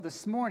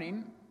This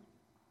morning,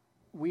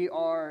 we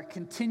are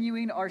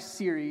continuing our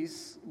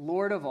series,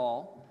 Lord of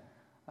All,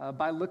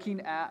 by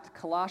looking at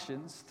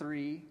Colossians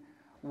 3,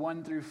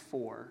 1 through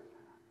 4.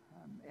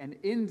 And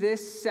in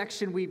this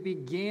section, we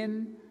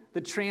begin the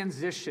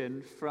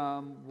transition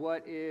from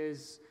what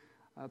is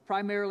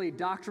primarily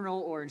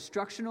doctrinal or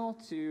instructional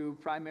to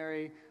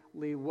primarily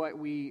what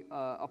we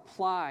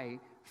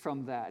apply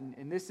from that.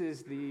 And this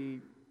is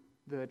the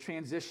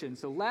transition.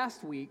 So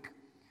last week,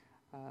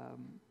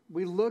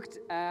 we looked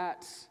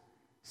at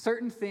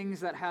certain things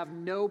that have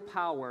no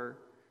power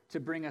to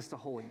bring us to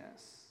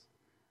holiness.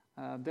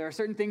 There are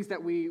certain things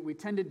that we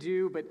tend to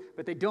do,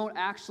 but they don't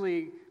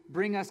actually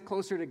bring us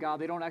closer to God.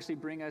 They don't actually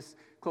bring us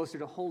closer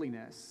to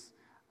holiness.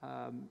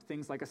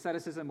 Things like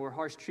asceticism or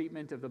harsh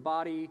treatment of the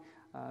body,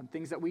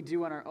 things that we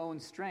do on our own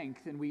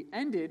strength. And we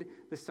ended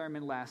the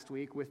sermon last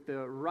week with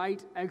the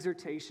right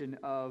exhortation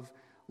of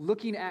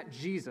looking at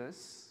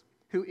Jesus,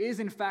 who is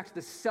in fact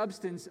the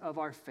substance of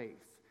our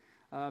faith.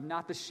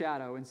 Not the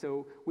shadow. And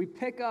so we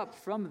pick up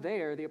from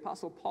there, the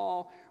Apostle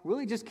Paul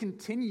really just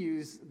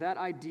continues that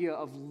idea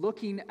of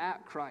looking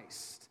at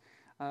Christ,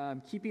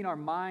 keeping our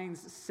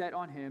minds set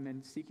on him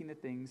and seeking the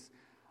things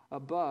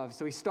above.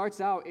 So he starts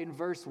out in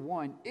verse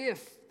 1,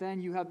 "If then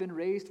you have been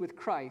raised with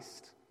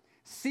Christ,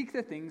 seek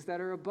the things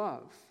that are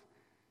above.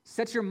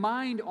 Set your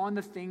mind on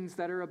the things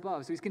that are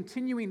above." So he's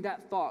continuing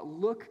that thought.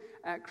 Look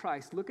at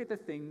Christ. Look at the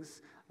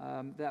things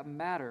that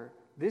matter.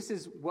 This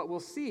is what we'll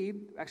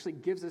see actually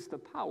gives us the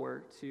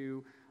power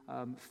to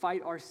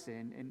fight our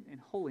sin and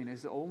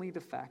holiness, only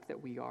the fact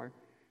that we are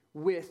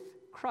with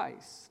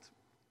Christ.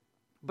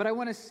 But I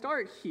want to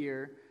start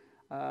here,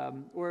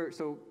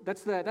 so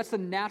that's the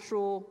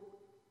natural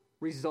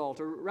result,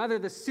 or rather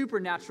the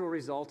supernatural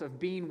result of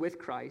being with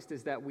Christ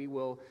is that we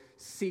will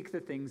seek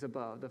the things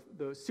above.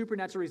 The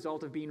supernatural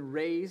result of being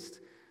raised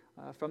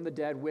from the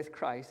dead with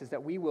Christ is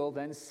that we will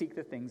then seek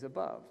the things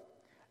above.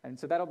 And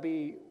so that'll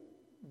be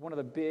one of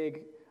the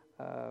big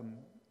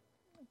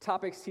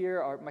topics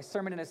here. My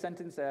sermon in a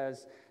sentence,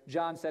 as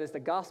John said, is the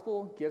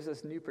gospel gives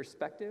us new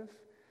perspective.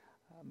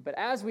 But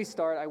as we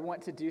start, I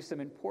want to do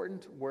some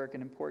important work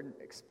and important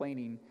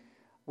explaining.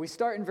 We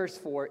start in verse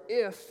 4,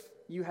 "If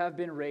you have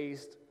been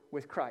raised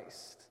with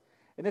Christ."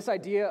 And this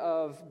idea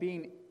of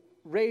being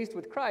raised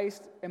with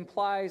Christ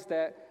implies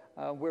that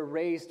we're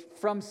raised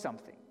from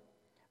something.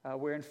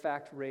 We're in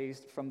fact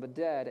raised from the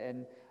dead.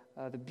 And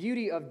the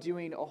beauty of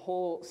doing a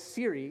whole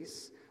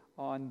series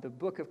on the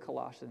book of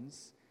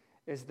Colossians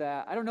is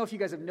that, I don't know if you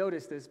guys have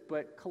noticed this,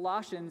 but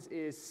Colossians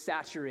is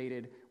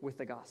saturated with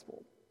the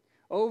gospel.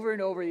 Over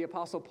and over, the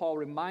Apostle Paul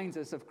reminds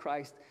us of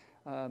Christ,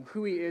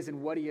 who he is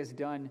and what he has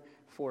done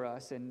for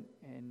us. And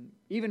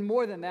even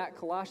more than that,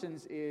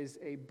 Colossians is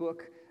a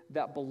book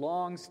that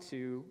belongs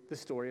to the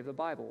story of the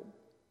Bible.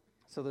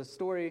 So the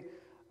story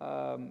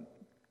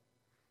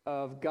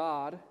of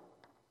God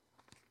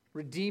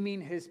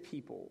redeeming his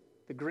people,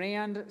 the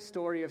grand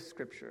story of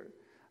Scripture,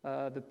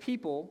 the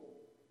people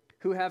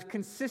who have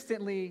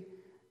consistently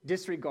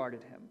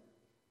disregarded him,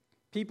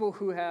 people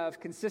who have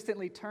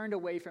consistently turned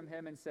away from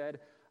him and said,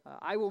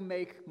 I will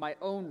make my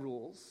own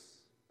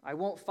rules. I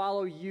won't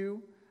follow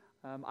you.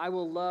 I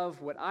will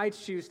love what I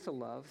choose to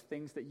love,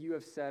 things that you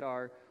have said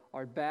are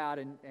bad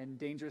and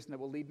dangerous and that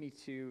will lead me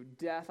to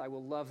death. I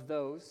will love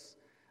those,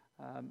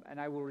 and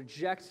I will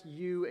reject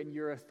you and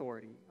your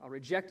authority. I'll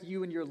reject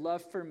you and your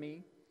love for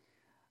me.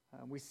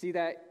 We see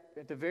that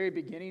at the very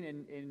beginning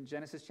in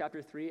Genesis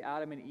chapter 3,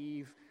 Adam and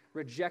Eve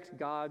reject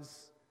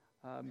God's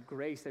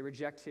grace. They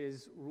reject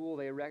his rule.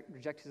 They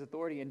reject his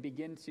authority and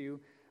begin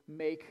to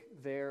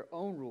make their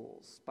own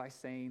rules by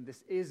saying,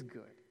 this is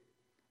good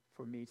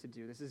for me to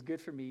do. This is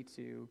good for me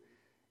to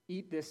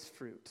eat this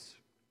fruit.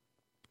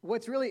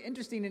 What's really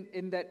interesting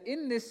in that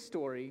in this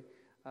story,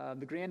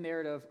 the grand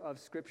narrative of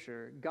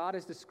Scripture, God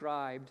is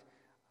described,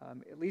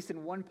 at least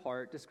in one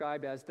part,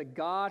 described as the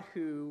God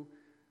who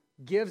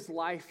gives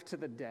life to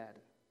the dead.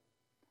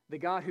 The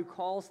God who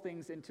calls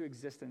things into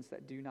existence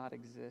that do not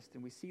exist.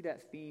 And we see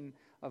that theme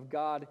of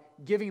God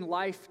giving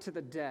life to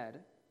the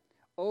dead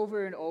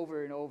over and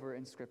over and over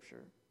in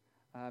Scripture.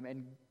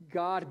 And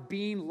God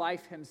being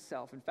life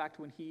himself. In fact,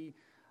 when he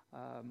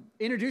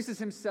introduces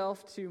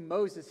himself to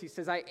Moses, he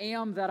says, I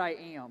am that I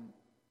am.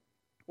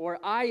 Or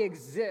I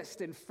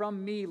exist, and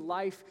from me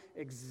life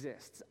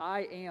exists.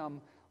 I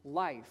am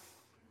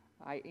life.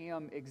 I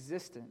am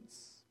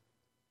existence.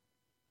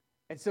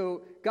 And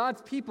so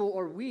God's people,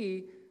 or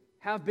we,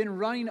 have been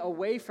running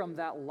away from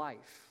that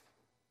life.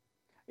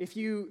 If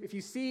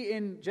you see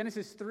in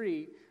Genesis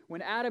 3,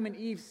 when Adam and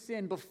Eve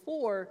sin,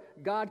 before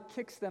God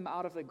kicks them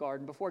out of the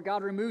garden, before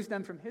God removes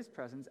them from his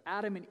presence,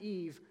 Adam and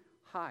Eve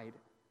hide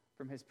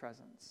from his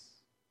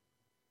presence.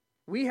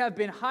 We have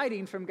been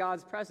hiding from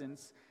God's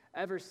presence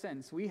ever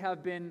since. We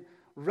have been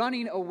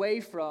running away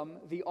from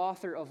the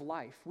author of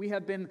life. We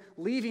have been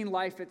leaving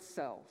life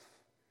itself.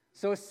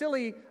 So a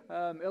silly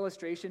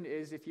illustration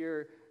is if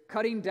you're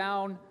cutting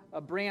down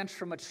a branch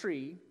from a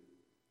tree,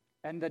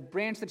 and the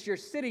branch that you're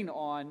sitting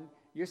on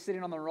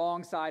the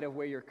wrong side of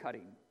where you're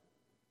cutting.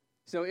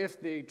 So if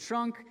the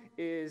trunk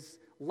is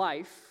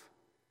life,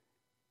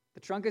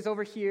 trunk is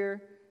over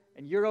here,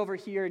 and you're over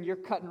here, and you're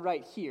cutting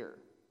right here.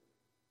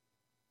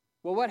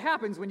 Well, what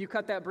happens when you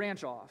cut that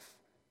branch off?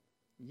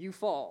 You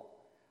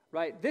fall,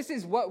 right? This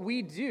is what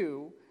we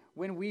do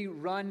when we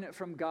run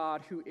from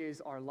God, who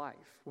is our life.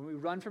 When we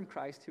run from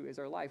Christ, who is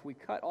our life, we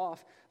cut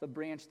off the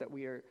branch that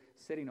we are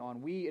sitting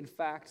on. We, in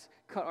fact,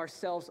 cut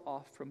ourselves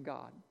off from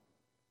God.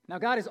 Now,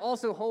 God is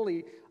also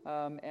holy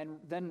and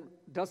then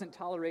doesn't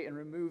tolerate and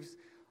removes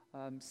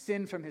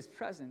sin from his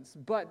presence.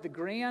 But the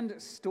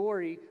grand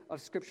story of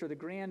Scripture, the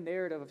grand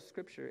narrative of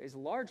Scripture, is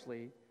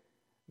largely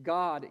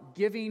God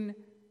giving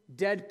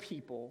dead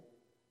people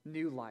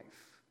new life.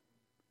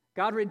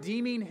 God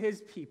redeeming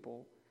his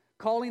people,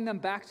 calling them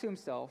back to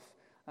himself,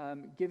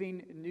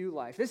 giving new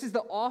life. This is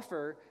the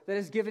offer that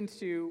is given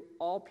to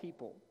all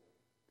people.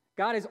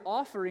 God is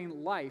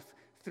offering life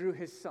through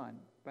his Son,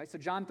 right? So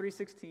John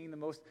 3:16,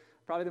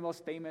 probably the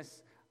most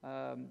famous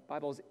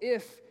Bible is,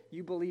 if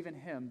you believe in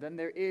him, then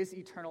there is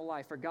eternal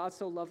life. For God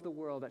so loved the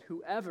world that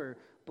whoever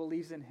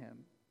believes in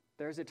him,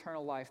 there is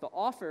eternal life. The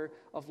offer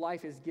of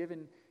life is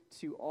given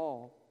to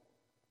all.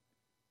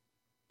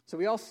 So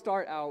we all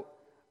start out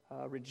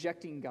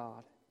rejecting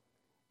God,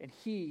 and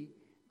he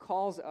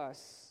calls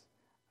us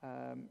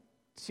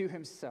to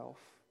himself.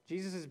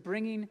 Jesus is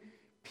bringing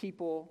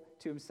people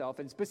to himself,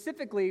 and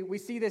specifically, we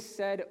see this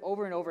said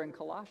over and over in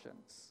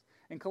Colossians.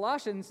 In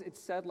Colossians,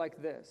 it's said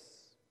like this: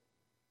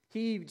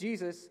 He,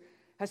 Jesus,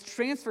 has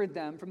transferred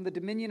them from the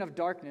dominion of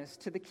darkness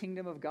to the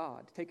kingdom of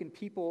God, taken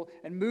people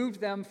and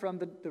moved them from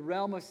the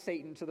realm of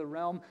Satan to the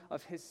realm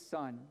of his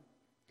Son.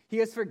 He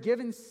has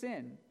forgiven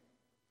sin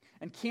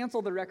and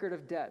canceled the record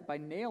of debt by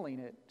nailing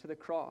it to the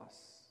cross.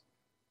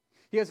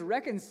 He has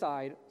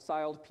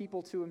reconciled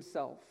people to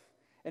himself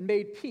and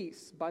made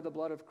peace by the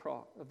blood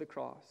of the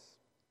cross.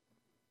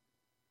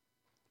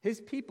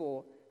 His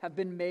people have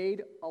been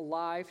made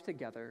alive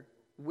together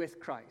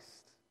with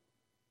Christ.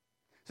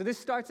 So this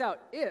starts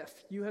out,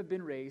 if you have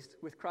been raised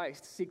with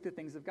Christ, seek the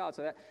things of God.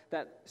 So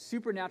that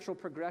supernatural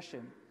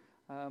progression.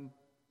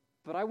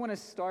 But I want to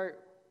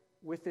start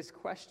with this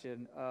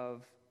question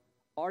of,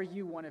 are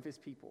you one of his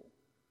people?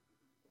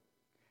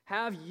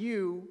 Have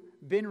you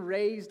been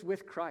raised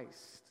with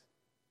Christ?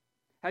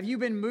 Have you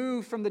been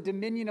moved from the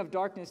dominion of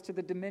darkness to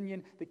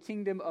the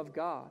kingdom of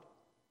God?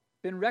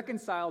 Been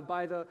reconciled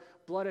by the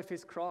blood of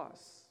his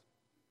cross?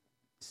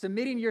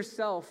 Submitting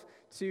yourself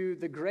to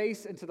the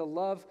grace and to the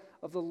love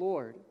of the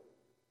Lord.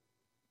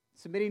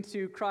 Submitting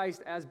to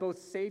Christ as both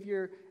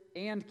Savior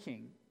and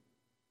King.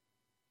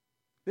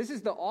 This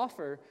is the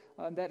offer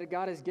that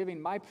God is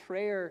giving. My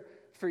prayer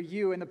for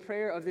you and the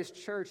prayer of this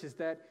church is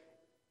that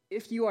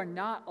if you are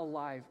not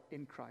alive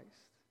in Christ,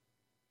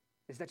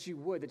 is that you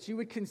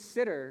would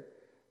consider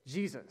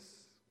Jesus,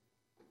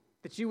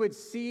 that you would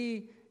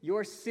see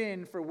your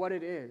sin for what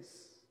it is,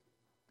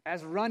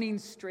 as running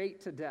straight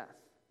to death,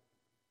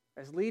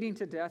 as leading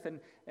to death and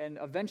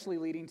eventually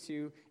leading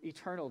to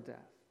eternal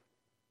death.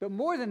 But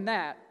more than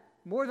that,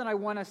 more than I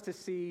want us to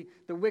see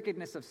the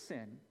wickedness of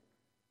sin,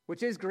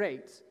 which is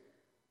great,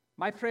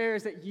 my prayer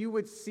is that you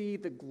would see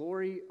the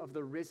glory of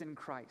the risen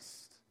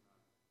Christ.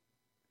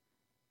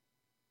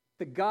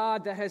 The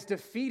God that has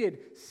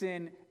defeated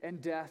sin and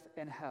death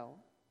and hell.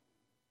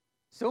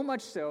 So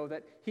much so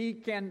that he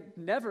can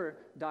never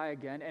die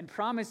again and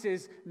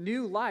promises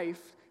new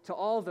life to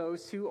all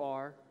those who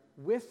are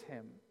with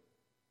him.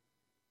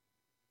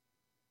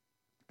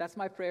 That's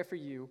my prayer for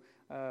you,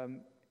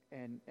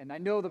 and I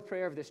know the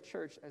prayer of this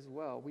church as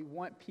well. We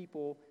want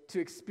people to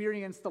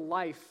experience the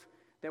life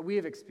that we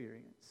have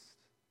experienced.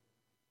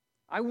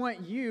 I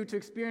want you to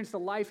experience the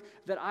life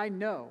that I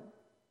know,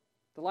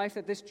 the life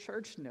that this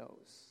church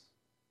knows,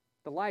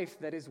 the life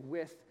that is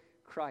with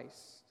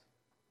Christ.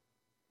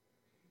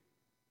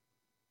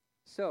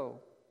 So,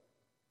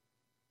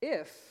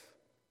 if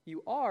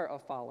you are a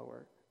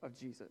follower of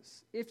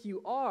Jesus, if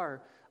you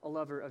are a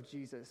lover of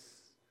Jesus,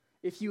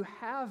 if you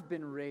have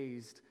been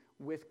raised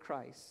with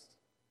Christ,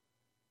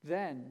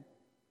 then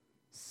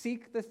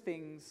seek the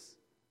things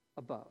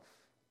above.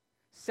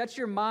 Set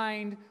your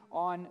mind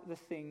on the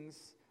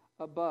things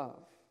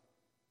above.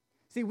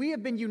 See, we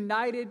have been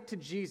united to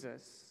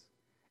Jesus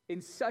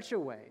in such a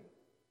way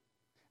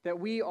that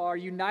we are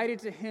united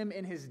to him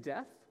in his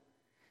death,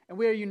 and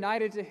we are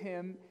united to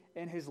him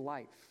in his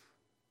life.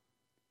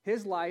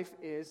 His life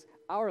is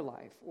our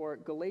life, or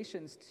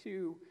Galatians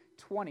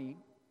 2:20,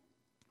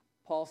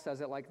 Paul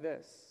says it like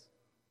this: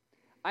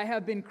 I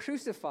have been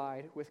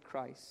crucified with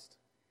Christ.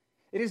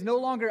 It is no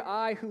longer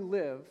I who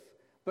live,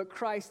 but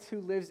Christ who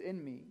lives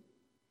in me.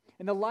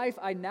 In the life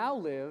I now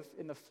live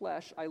in the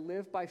flesh, I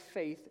live by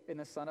faith in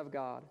the Son of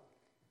God,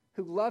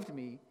 who loved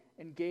me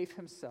and gave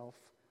himself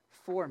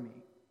for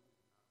me.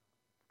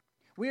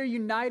 We are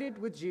united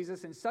with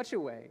Jesus in such a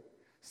way,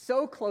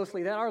 so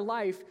closely, that our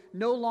life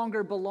no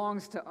longer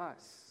belongs to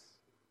us.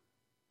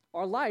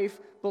 Our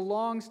life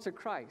belongs to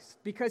Christ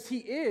because he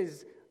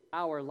is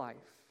our life.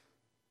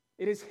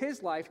 It is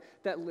his life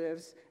that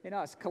lives in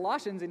us.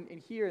 Colossians,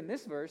 here in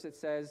this verse, it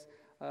says,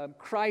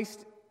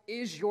 Christ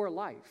is your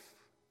life.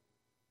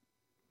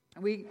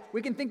 And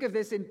we can think of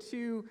this in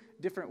two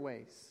different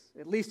ways.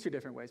 at least 2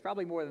 different ways,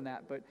 probably more than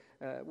that, but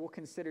we'll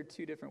consider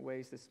 2 different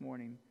ways this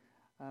morning.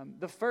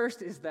 The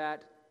first is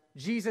that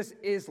Jesus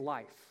is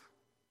life.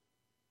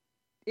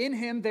 In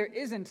him there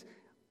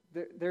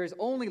is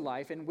only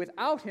life, and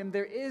without him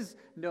there is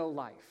no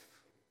life.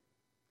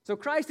 So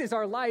Christ is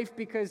our life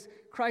because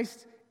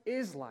Christ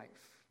is life.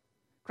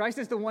 Christ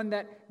is the one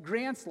that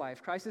grants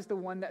life. Christ is the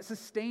one that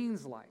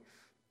sustains life.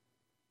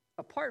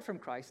 Apart from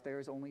Christ, there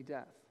is only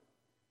death.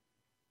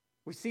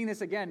 We've seen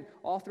this again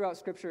all throughout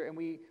Scripture, and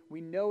we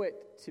know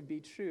it to be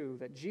true,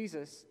 that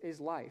Jesus is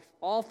life.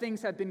 All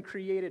things have been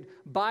created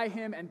by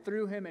him and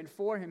through him and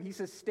for him. He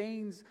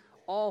sustains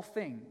all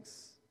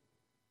things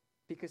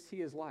because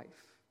he is life.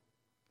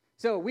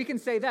 So we can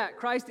say that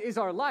Christ is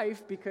our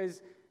life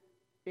because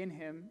in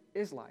him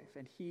is life,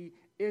 and he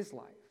is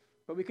life.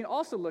 But we can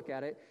also look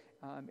at it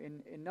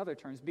in other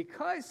terms.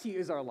 Because he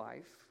is our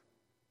life,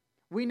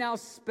 we now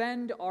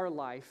spend our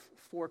life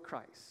for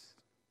Christ.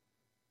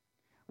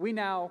 We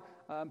now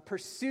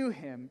pursue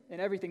him in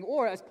everything.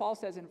 Or, as Paul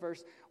says in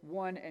verse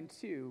 1 and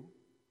 2,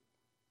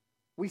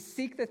 we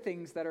seek the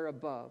things that are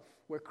above,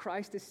 where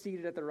Christ is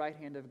seated at the right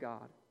hand of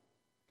God.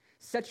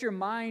 Set your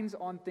minds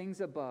on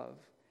things above,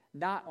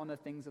 not on the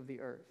things of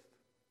the earth.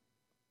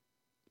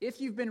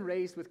 If you've been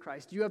raised with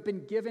Christ, you have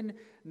been given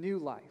new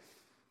life.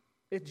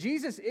 If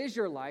Jesus is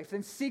your life,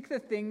 then seek the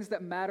things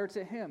that matter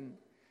to him.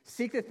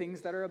 Seek the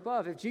things that are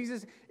above. If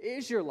Jesus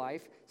is your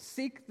life,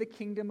 seek the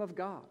kingdom of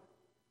God.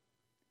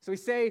 So we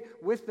say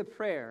with the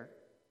prayer,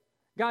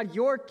 God,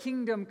 your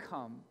kingdom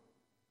come,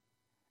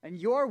 and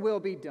your will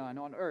be done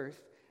on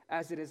earth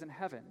as it is in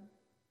heaven.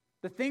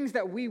 The things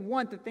that we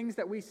want, the things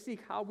that we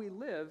seek, how we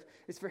live,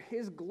 is for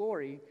his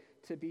glory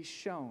to be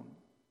shown.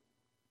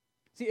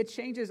 See, it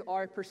changes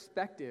our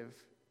perspective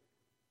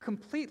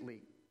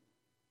completely.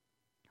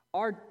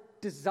 Our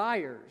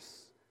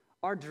desires,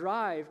 our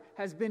drive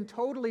has been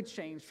totally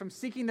changed from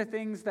seeking the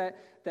things that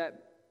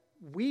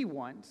we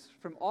want,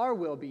 from our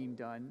will being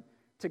done,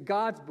 to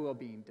God's will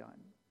being done.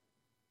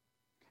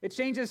 It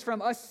changes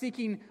from us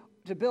seeking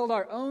to build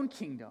our own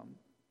kingdom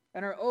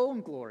and our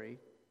own glory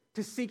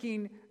to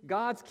seeking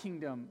God's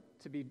kingdom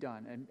to be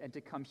done and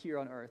to come here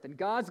on earth, and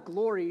God's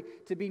glory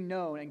to be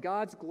known and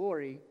God's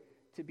glory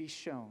to be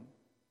shown.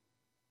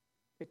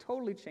 It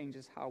totally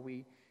changes how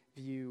we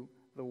view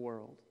the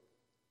world.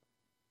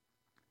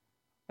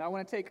 Now I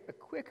want to take a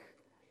quick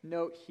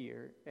note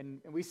here,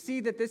 and we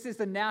see that this is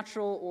the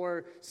natural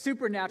or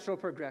supernatural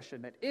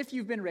progression, that if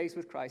you've been raised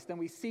with Christ, then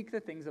we seek the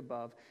things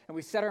above, and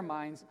we set our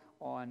minds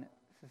on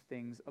the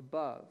things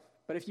above.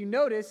 But if you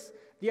notice,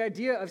 the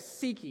idea of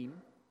seeking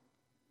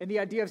and the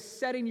idea of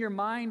setting your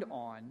mind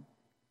on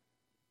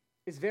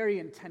is very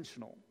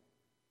intentional.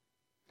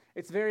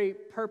 It's very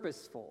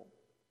purposeful.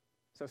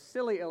 So,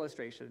 silly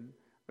illustration,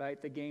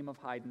 right? The game of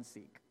hide and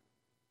seek.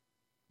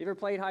 You ever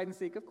played hide and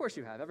seek? Of course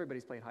you have.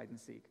 Everybody's played hide and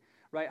seek,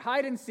 right?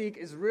 Hide and seek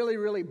is really,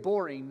 really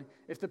boring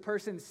if the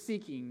person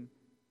seeking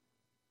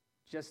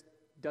just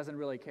doesn't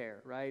really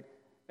care, right?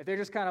 If they're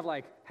just kind of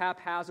like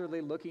haphazardly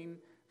looking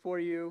for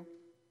you,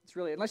 it's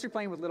really, unless you're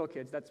playing with little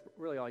kids, that's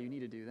really all you need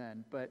to do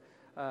then. But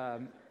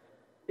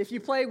if you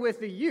play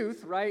with the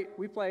youth, right,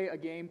 we play a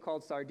game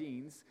called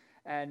Sardines,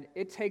 and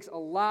it takes a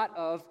lot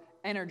of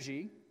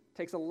energy,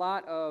 takes a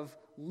lot of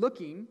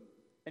looking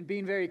and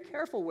being very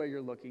careful where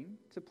you're looking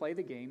to play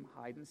the game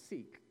hide and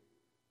seek.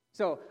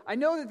 So I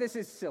know that this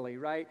is silly,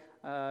 right?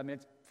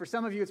 For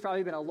some of you, it's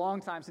probably been a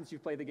long time since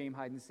you've played the game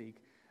hide and seek.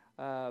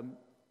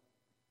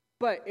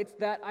 But it's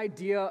that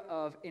idea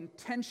of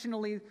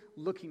intentionally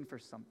looking for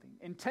something,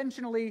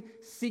 intentionally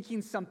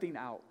seeking something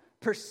out,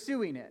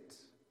 pursuing it.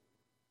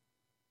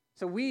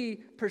 So we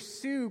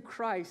pursue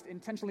Christ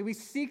intentionally. We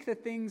seek the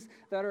things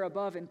that are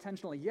above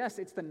intentionally. Yes,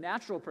 it's the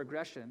natural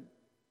progression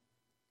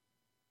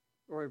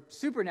or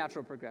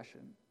supernatural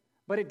progression,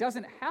 but it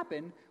doesn't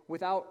happen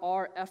without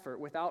our effort,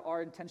 without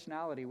our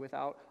intentionality,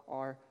 without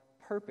our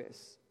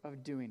purpose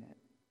of doing it.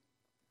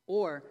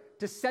 Or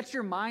to set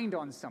your mind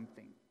on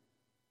something,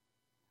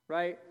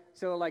 right?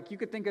 So like you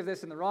could think of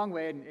this in the wrong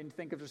way and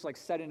think of just like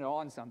setting it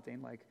on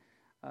something, like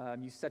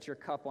you set your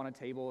cup on a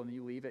table and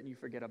you leave it and you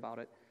forget about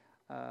it.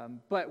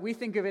 But we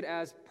think of it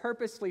as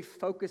purposely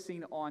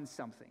focusing on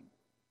something.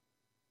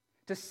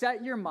 To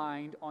set your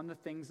mind on the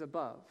things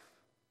above.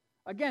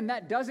 Again,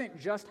 that doesn't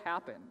just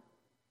happen.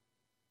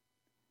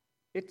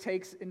 It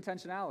takes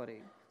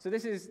intentionality. So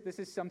this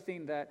is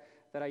something that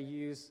I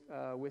use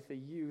with the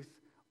youth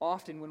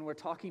often when we're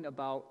talking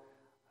about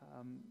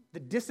the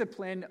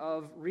discipline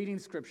of reading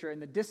Scripture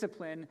and the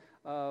discipline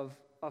of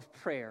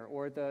prayer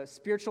or the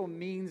spiritual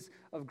means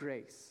of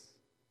grace.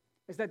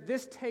 Is that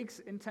this takes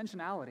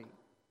intentionality.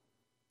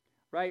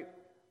 Right?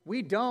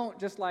 We don't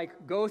just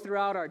like go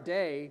throughout our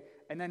day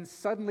and then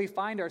suddenly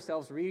find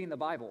ourselves reading the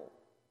Bible.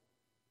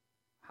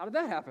 How did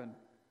that happen?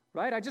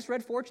 Right? I just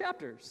read 4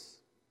 chapters.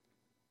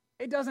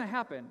 It doesn't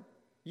happen.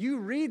 You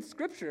read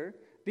Scripture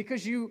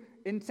because you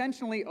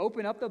intentionally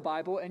open up the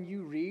Bible and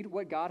you read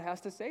what God has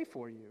to say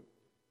for you.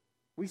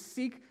 We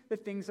seek the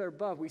things that are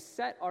above. We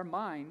set our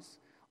minds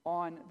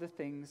on the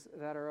things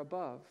that are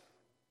above.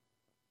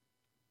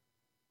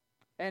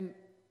 And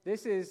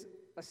this is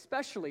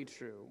especially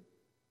true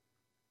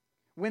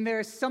when there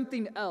is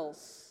something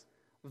else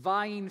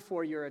vying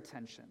for your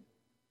attention.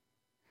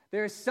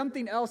 There is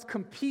something else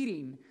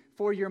competing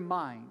for your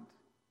mind,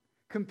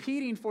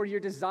 competing for your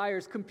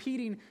desires,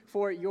 competing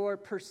for your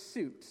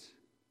pursuit.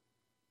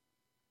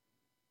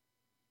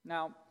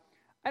 Now,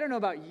 I don't know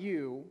about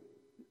you,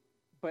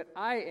 but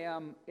I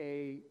am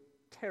a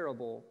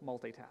terrible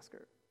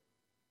multitasker.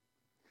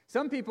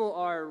 Some people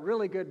are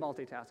really good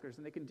multitaskers,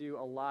 and they can do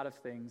a lot of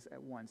things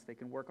at once. They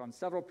can work on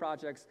several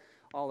projects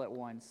all at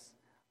once.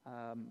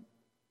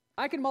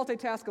 I can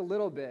multitask a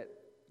little bit,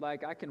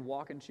 like I can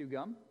walk and chew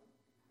gum.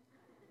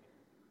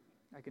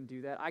 I can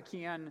do that. I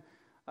can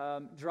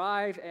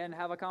drive and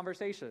have a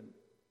conversation,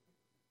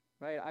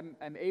 right?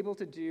 I'm able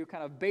to do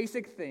kind of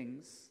basic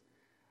things.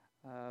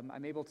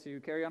 I'm able to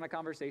carry on a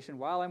conversation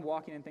while I'm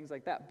walking and things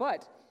like that.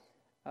 But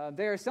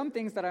there are some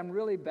things that I'm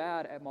really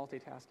bad at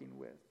multitasking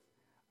with.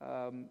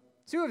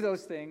 Two of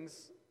those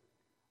things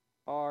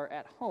are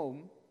at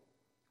home.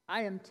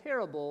 I am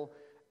terrible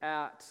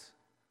at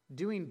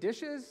doing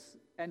dishes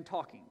and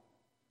talking.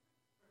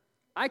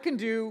 I can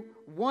do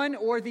one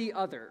or the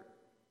other.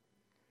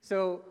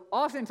 So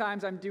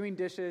oftentimes I'm doing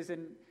dishes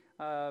and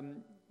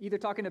either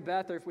talking to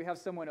Beth or if we have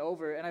someone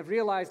over, and I've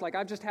realized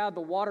I've just had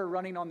the water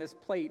running on this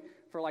plate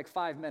for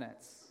 5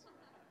 minutes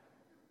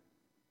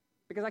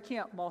because I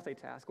can't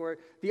multitask. Or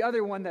the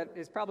other one that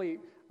is probably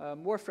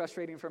more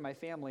frustrating for my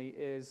family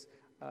is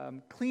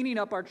cleaning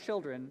up our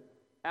children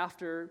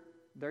after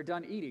they're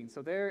done eating.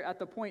 So they're at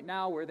the point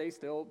now where they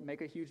still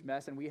make a huge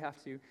mess and we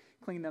have to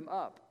clean them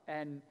up.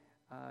 And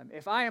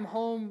if I am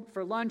home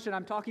for lunch and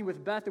I'm talking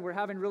with Beth and we're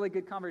having really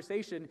good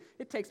conversation,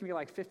 it takes me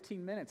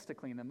 15 minutes to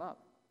clean them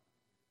up.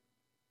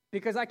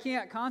 Because I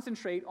can't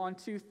concentrate on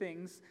two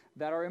things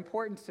that are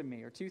important to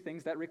me or two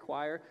things that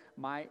require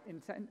my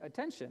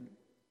attention.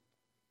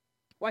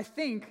 Well, I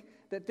think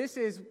that this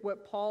is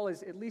what Paul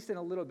is at least in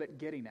a little bit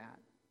getting at.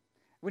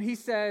 When he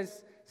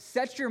says,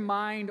 set your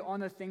mind on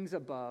the things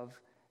above,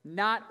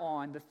 not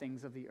on the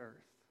things of the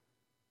earth.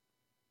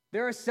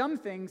 There are some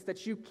things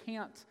that you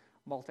can't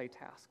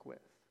multitask with.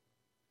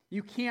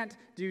 You can't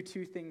do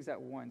two things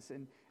at once,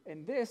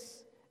 and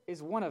this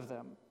is one of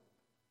them.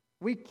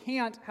 We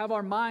can't have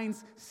our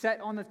minds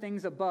set on the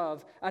things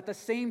above at the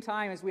same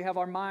time as we have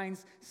our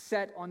minds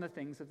set on the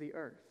things of the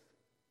earth.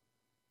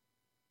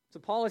 So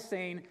Paul is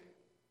saying,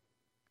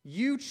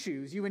 you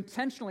choose, you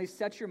intentionally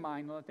set your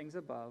mind on the things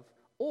above,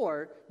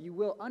 or you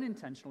will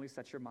unintentionally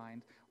set your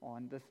mind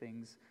on the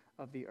things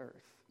of the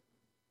earth.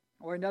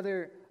 Or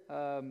another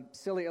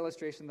silly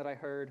illustration that I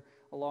heard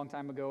a long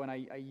time ago and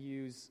I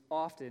use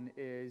often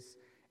is,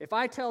 if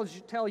I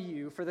tell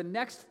you for the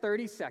next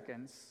 30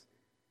 seconds,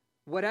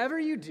 whatever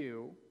you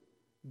do,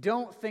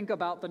 don't think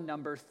about the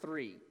number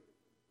 3.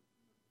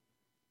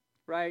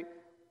 Right?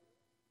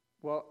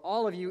 Well,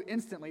 all of you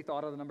instantly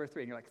thought of the number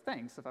 3. And you're like,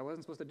 thanks. If I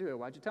wasn't supposed to do it,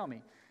 why'd you tell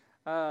me?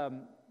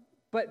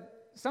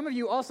 But some of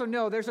you also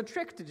know there's a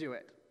trick to do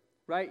it.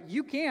 Right?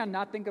 You can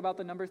not think about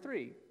the number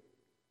 3.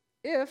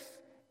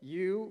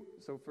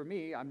 So for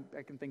me,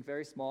 I can think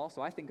very small,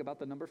 so I think about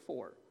the number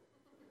 4.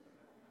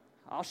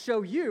 I'll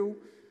show you.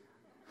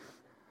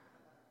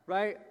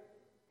 Right?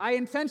 I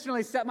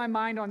intentionally set my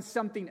mind on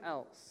something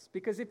else.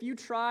 Because if you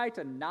try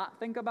to not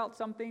think about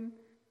something,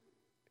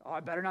 I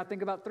better not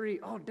think about 3.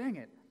 Oh, dang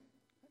it.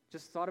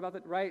 Just thought about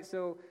that, right?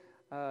 So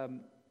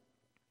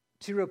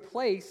to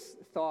replace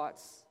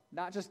thoughts,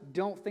 not just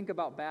don't think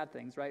about bad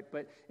things, right?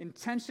 But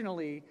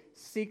intentionally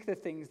seek the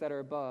things that are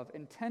above.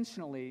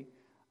 Intentionally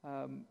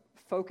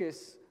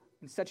focus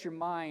and set your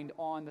mind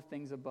on the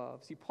things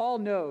above. See, Paul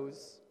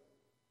knows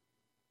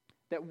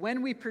that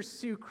when we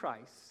pursue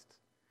Christ,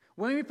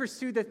 when we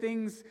pursue the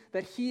things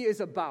that he is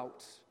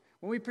about,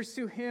 when we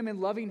pursue him and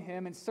loving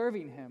him and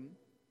serving him,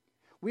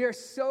 we are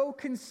so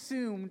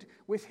consumed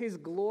with his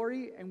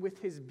glory and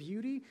with his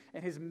beauty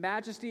and his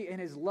majesty and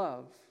his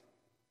love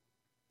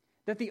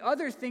that the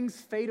other things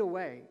fade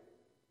away.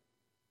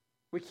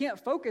 We can't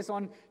focus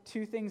on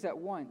two things at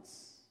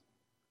once.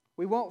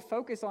 We won't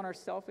focus on our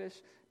selfish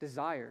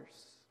desires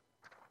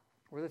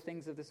or the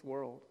things of this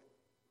world.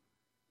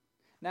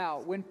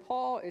 Now, when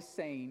Paul is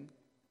saying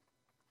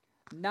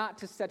not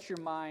to set your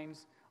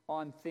minds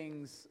on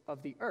things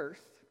of the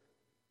earth,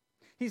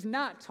 he's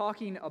not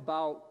talking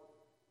about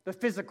the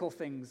physical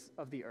things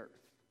of the earth,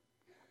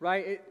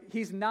 right?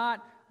 He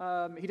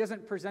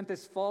doesn't present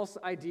this false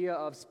idea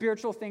of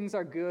spiritual things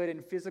are good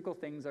and physical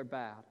things are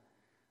bad.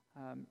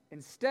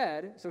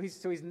 Instead, so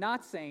he's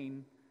not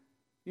saying,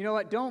 you know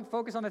what, don't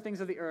focus on the things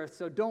of the earth,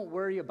 so don't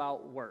worry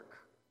about work,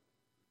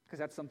 because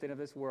that's something of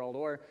this world.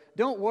 Or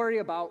don't worry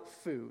about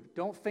food.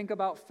 Don't think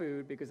about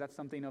food, because that's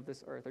something of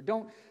this earth. Or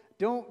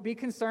don't be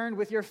concerned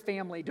with your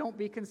family. Don't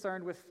be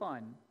concerned with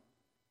fun.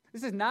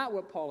 This is not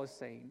what Paul is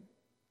saying.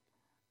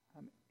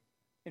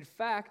 In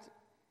fact,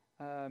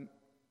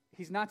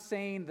 he's not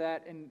saying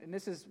that, and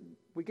this is,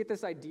 we get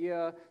this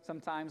idea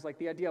sometimes, like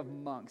the idea of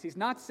monks. He's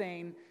not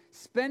saying,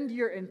 spend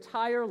your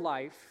entire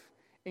life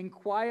in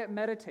quiet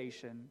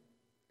meditation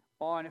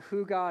on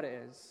who God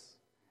is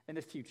in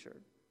the future.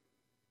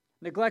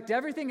 Neglect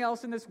everything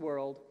else in this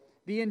world.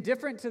 Be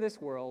indifferent to this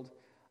world.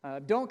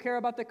 Don't care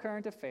about the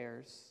current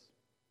affairs.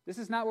 This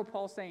is not what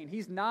Paul's saying.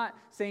 He's not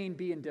saying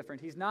be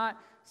indifferent. He's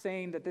not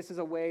saying that this is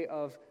a way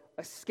of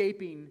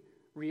escaping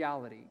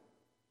reality.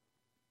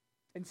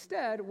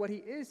 Instead, what he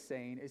is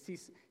saying is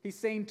he's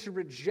saying to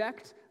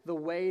reject the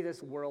way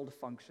this world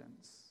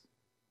functions.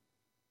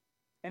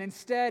 And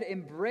instead,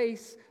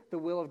 embrace the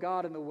will of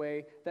God in the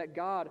way that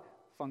God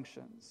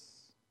functions.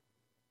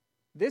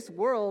 This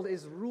world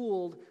is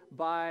ruled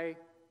by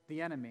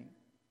the enemy.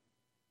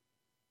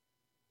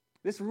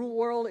 This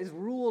world is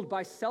ruled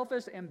by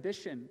selfish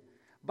ambition,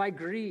 by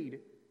greed,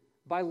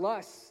 by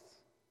lust,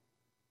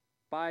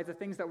 by the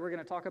things that we're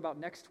going to talk about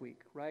next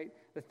week, right?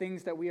 The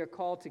things that we are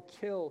called to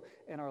kill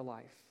in our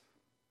life.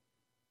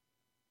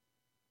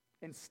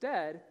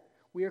 Instead,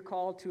 we are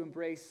called to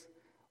embrace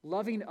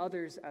loving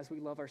others as we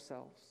love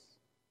ourselves.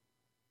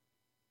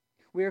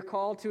 We are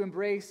called to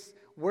embrace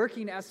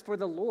working as for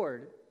the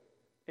Lord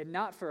and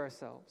not for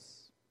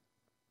ourselves.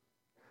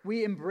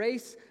 We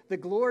embrace the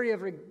glory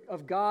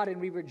of God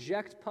and we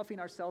reject puffing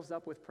ourselves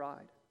up with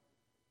pride.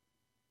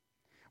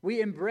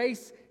 We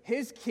embrace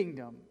His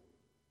kingdom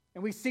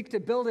and we seek to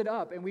build it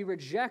up and we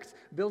reject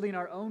building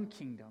our own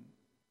kingdom.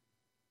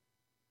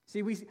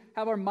 See, we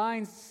have our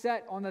minds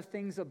set on the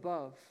things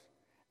above,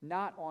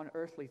 not on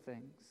earthly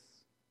things.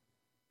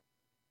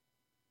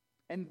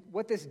 And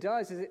what this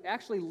does is it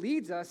actually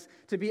leads us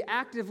to be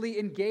actively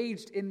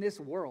engaged in this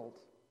world,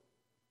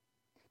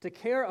 to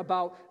care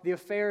about the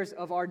affairs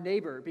of our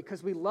neighbor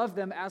because we love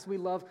them as we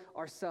love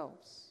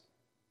ourselves,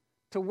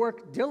 to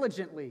work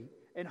diligently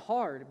and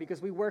hard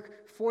because we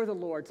work for the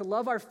Lord, to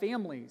love our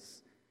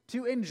families,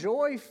 to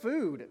enjoy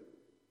food,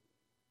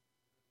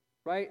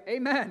 right?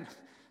 Amen.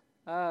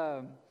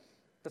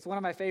 That's one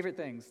of my favorite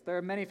things. There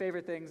are many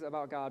favorite things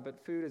about God,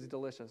 but food is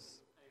delicious.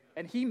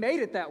 And He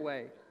made it that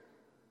way.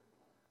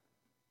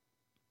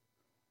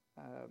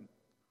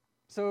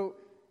 So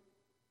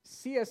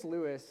C.S.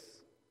 Lewis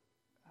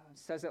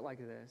says it like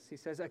this. He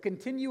says, a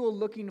continual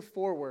looking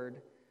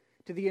forward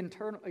to the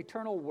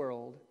eternal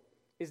world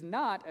is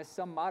not, as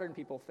some modern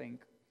people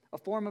think, a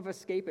form of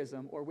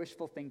escapism or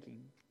wishful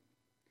thinking,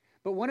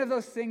 but one of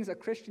those things a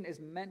Christian is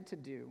meant to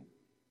do.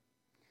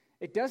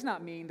 It does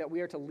not mean that we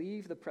are to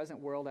leave the present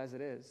world as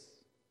it is.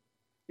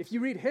 If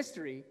you read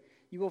history,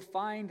 you will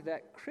find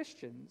that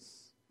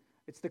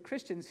it's the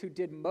Christians who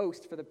did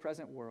most for the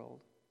present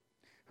world,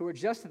 who were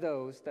just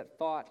those that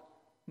thought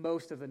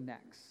most of the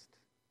next.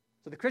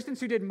 So the Christians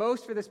who did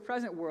most for this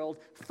present world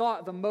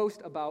thought the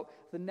most about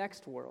the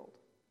next world.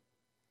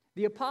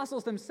 The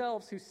apostles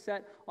themselves who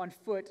set on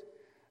foot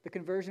the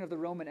conversion of the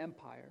Roman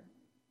Empire,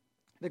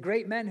 the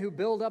great men who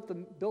built up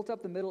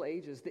the Middle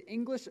Ages, the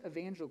English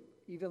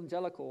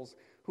evangelicals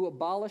who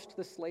abolished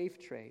the slave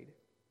trade,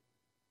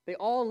 they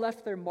all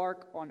left their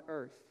mark on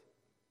earth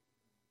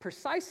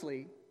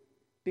precisely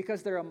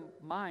because their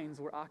minds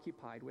were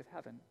occupied with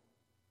heaven.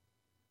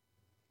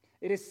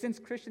 It is since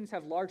Christians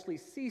have largely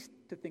ceased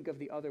to think of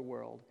the other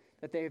world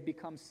that they have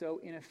become so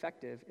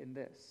ineffective in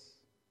this.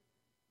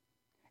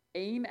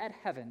 Aim at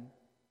heaven,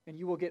 and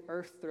you will get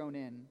earth thrown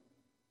in.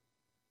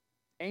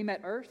 Aim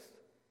at earth,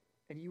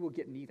 and you will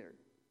get neither.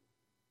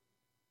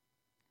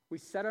 We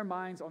set our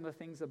minds on the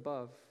things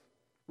above.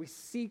 We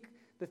seek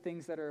the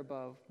things that are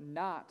above,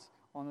 not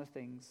on the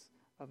things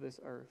of this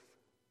earth.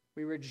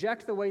 We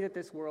reject the way that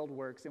this world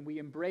works, and we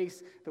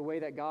embrace the way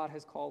that God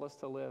has called us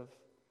to live,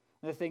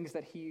 and the things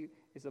that He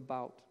is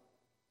about.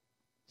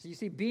 So you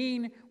see,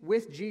 being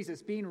with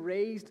Jesus, being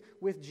raised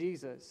with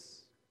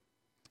Jesus,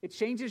 it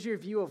changes your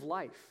view of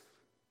life,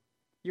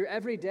 your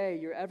every day,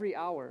 your every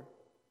hour,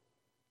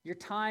 your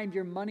time,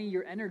 your money,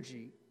 your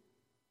energy.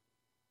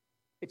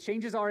 It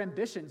changes our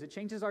ambitions. It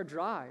changes our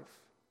drive.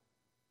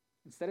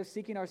 Instead of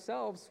seeking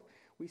ourselves,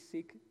 we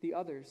seek the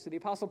others. So the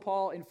Apostle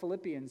Paul in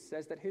Philippians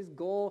says that his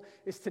goal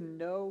is to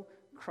know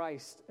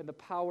Christ and the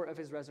power of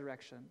His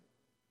resurrection.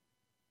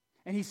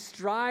 And he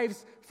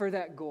strives for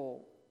that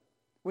goal.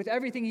 With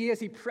everything he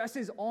is, he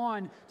presses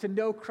on to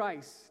know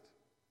Christ.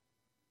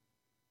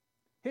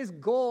 His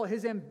goal,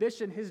 his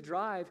ambition, his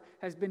drive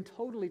has been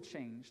totally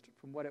changed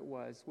from what it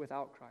was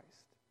without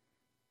Christ.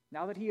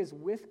 Now that he is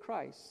with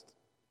Christ,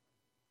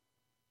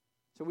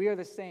 so we are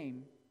the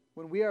same.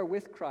 When we are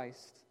with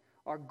Christ,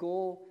 our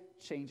goal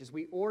changes.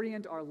 We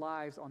orient our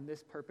lives on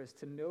this purpose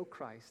to know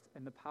Christ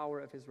and the power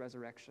of His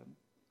resurrection.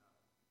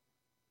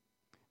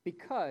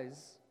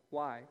 Because,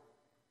 why?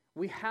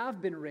 We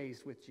have been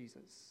raised with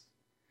Jesus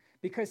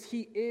because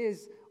He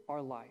is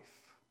our life.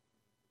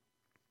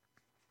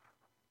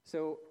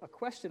 So a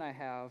question I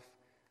have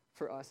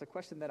for us, a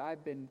question that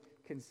I've been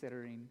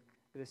considering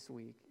this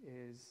week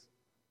is,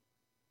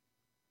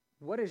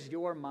 what is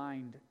your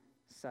mind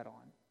set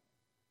on?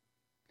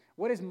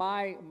 What is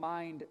my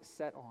mind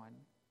set on?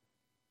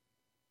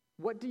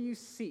 What do you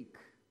seek?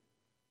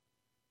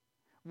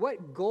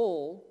 What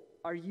goal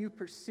are you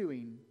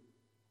pursuing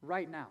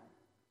right now?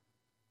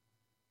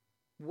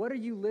 What are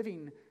you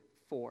living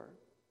for?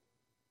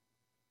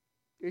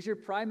 Is your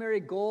primary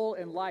goal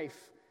in life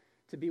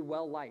to be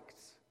well liked?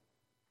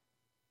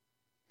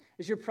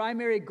 Is your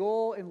primary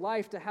goal in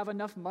life to have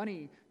enough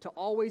money to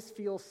always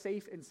feel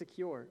safe and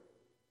secure?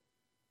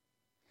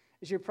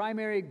 Is your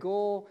primary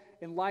goal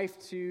in life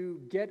to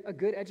get a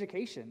good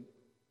education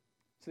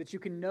so that you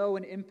can know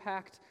and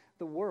impact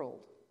the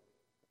world?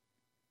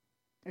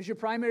 Is your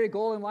primary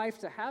goal in life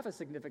to have a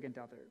significant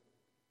other?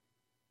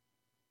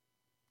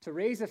 To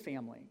raise a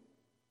family?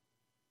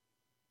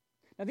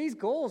 Now, these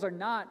goals are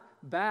not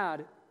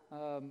bad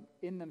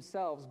in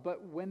themselves,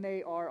 but when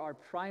they are our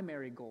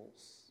primary goals,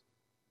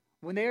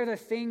 when they are the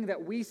thing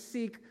that we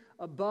seek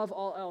above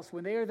all else,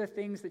 when they are the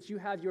things that you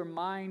have your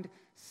mind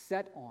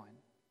set on,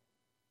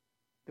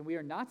 then we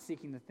are not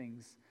seeking the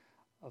things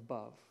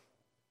above.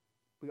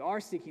 We are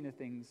seeking the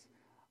things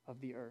of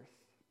the earth.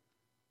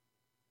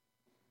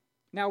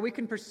 Now, we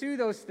can pursue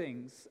those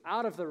things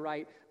out of the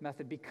right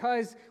method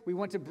because we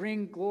want to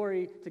bring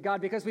glory to God,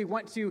 because we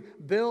want to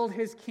build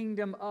his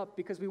kingdom up,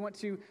 because we want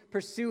to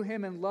pursue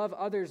him and love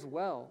others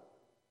well.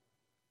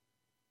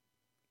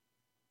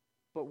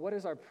 But what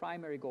is our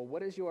primary goal?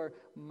 What is your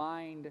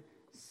mind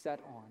set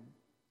on?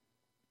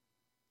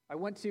 I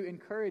want to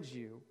encourage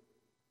you.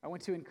 I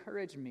want to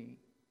encourage me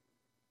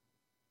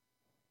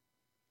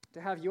to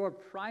have your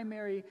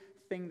primary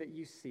thing that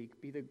you seek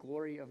be the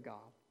glory of God.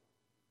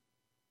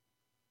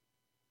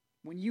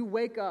 When you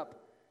wake up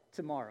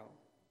tomorrow,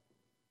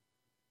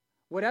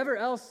 whatever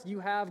else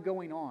you have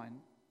going on,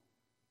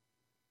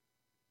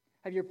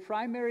 have your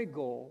primary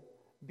goal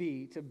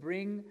be to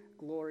bring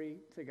glory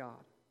to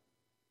God.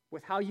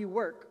 With how you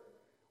work,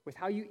 with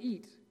how you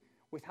eat,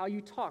 with how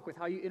you talk, with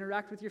how you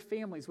interact with your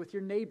families, with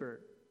your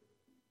neighbor.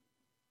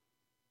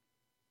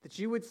 That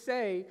you would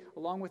say,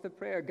 along with the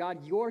prayer,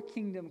 God, your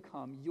kingdom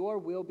come, your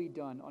will be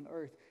done on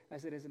earth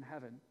as it is in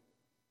heaven.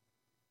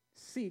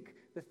 Seek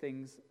the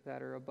things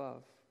that are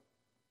above.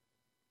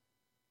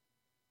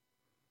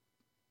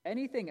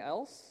 Anything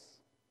else,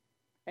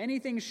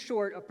 anything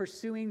short of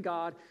pursuing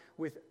God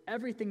with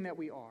everything that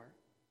we are,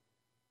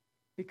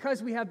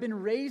 because we have been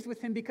raised with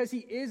him, because he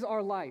is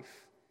our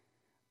life,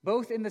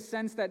 both in the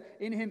sense that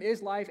in him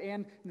is life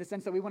and in the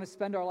sense that we want to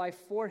spend our life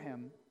for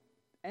him,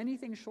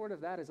 anything short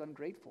of that is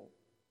ungrateful.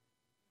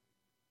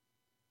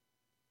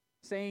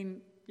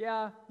 Saying,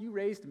 yeah, you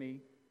raised me,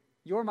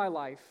 you're my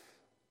life,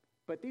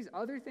 but these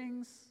other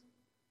things,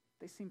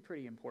 they seem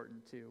pretty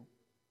important too.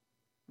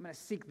 I'm going to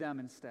seek them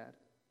instead.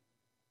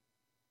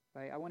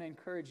 Right? I want to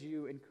encourage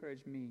you,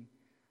 encourage me.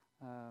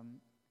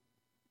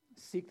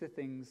 Seek the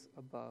things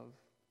above.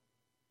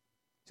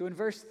 So in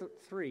verse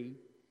 3,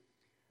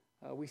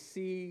 we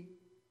see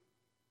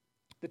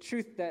the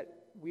truth that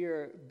we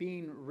are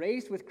being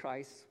raised with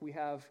Christ. We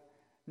have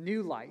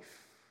new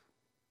life.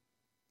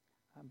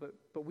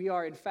 But we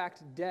are in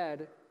fact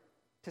dead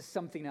to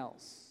something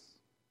else.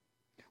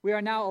 We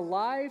are now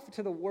alive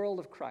to the world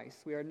of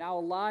Christ. We are now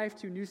alive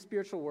to new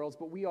spiritual worlds,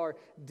 but we are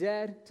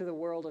dead to the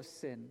world of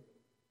sin.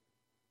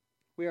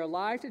 We are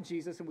alive to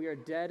Jesus and we are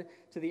dead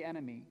to the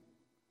enemy.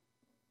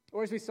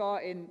 Or as we saw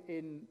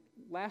in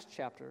last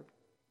chapter,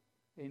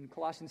 in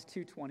Colossians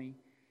 2:20,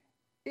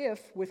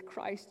 if with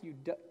Christ you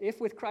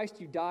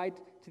died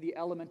to the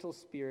elemental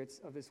spirits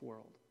of this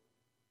world.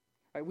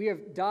 Right, we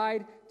have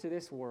died to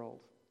this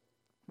world.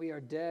 We are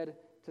dead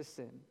to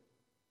sin.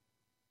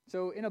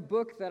 So in a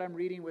book that I'm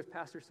reading with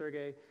Pastor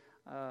Sergey,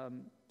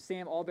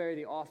 Sam Alberry,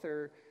 the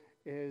author,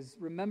 is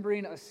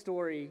remembering a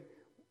story,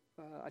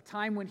 a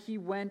time when he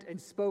went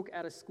and spoke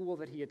at a school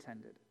that he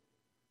attended.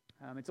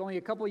 It's only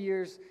a couple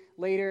years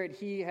later, and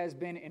he has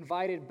been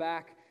invited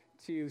back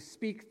to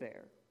speak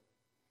there.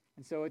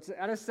 And so it's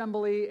at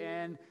assembly,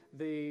 and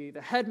the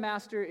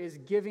headmaster is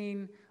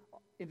giving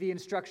the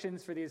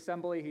instructions for the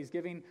assembly. He's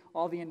giving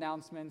all the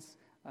announcements,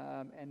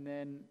 and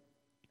then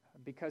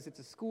because it's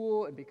a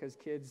school and because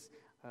kids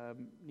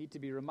need to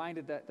be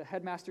reminded, that the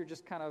headmaster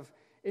just kind of,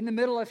 in the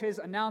middle of his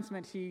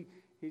announcement,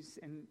 he's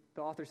and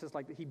the author says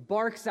like he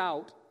barks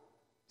out,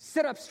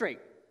 "Sit up straight."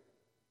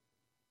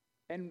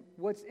 And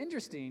what's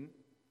interesting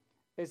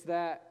is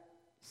that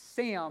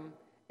Sam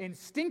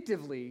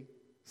instinctively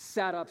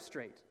sat up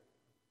straight.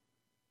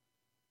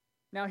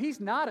 Now,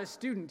 he's not a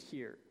student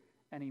here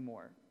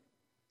anymore.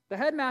 The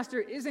headmaster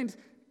isn't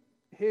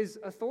his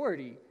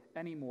authority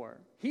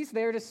anymore. He's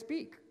there to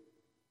speak.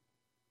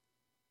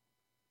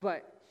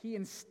 But he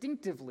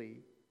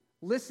instinctively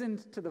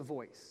listened to the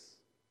voice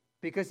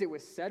because it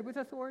was said with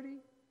authority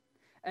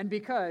and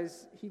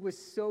because he was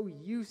so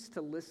used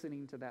to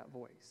listening to that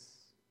voice.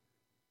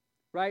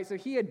 Right? So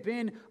he had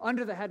been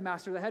under the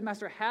headmaster. The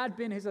headmaster had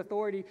been his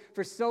authority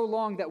for so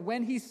long that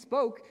when he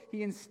spoke,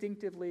 he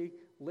instinctively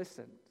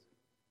listened.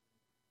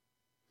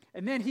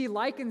 And then he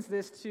likens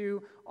this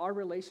to our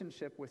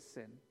relationship with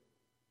sin.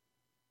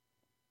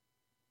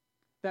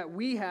 That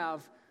we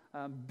have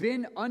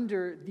been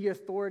under the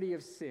authority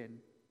of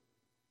sin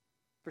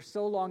for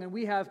so long, and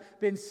we have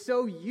been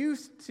so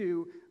used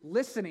to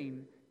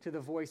listening to the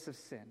voice of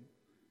sin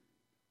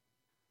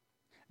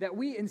that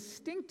we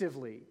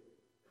instinctively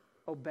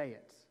obey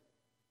it.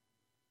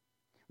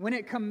 When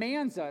it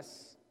commands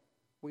us,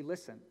 we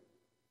listen.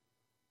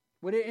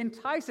 When it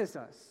entices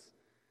us,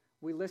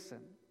 we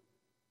listen.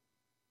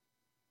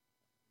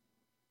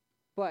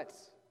 but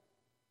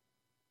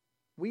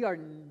we are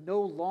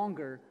no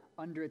longer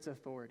under its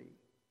authority.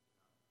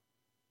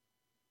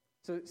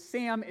 So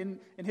Sam, in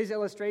his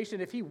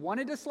illustration, if he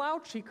wanted to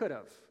slouch, he could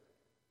have,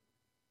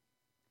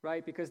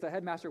 right? Because the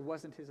headmaster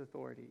wasn't his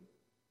authority.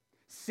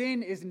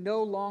 Sin is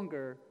no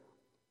longer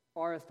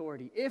our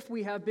authority. If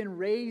we have been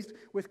raised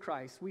with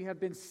Christ, we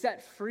have been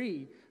set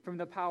free from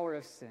the power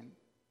of sin.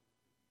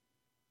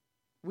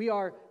 We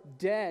are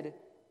dead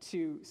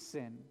to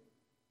sin.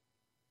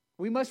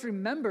 We must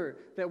remember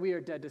that we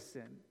are dead to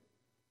sin.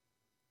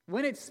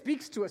 When it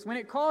speaks to us, when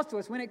it calls to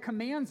us, when it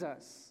commands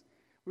us,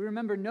 we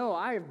remember, no,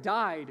 I have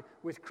died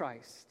with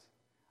Christ.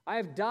 I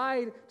have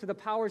died to the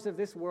powers of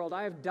this world.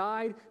 I have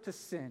died to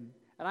sin.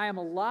 And I am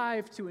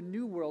alive to a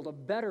new world, a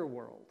better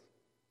world,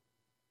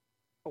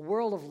 a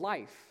world of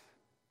life.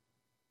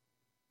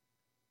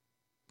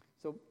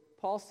 So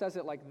Paul says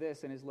it like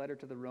this in his letter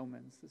to the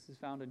Romans. This is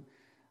found in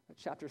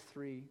chapter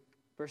 3,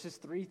 verses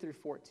 3 through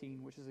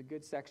 14, which is a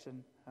good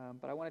section.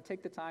 But I want to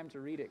take the time to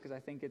read it because I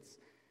think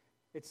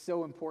it's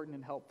so important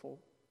and helpful.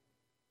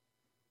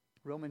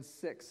 Romans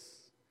 6,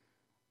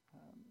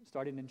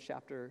 starting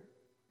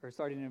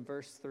in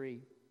verse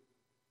 3.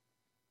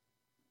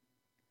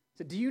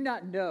 So do you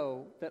not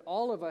know that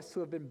all of us who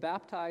have been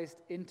baptized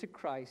into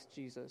Christ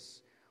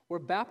Jesus were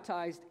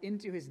baptized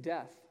into his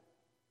death?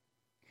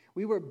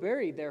 We were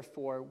buried,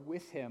 therefore,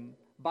 with him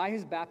by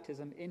his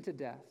baptism into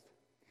death,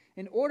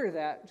 in order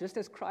that, just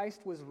as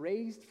Christ was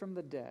raised from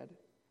the dead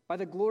by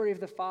the glory of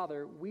the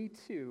Father, we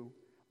too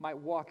might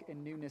walk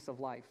in newness of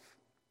life.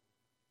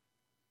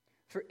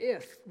 For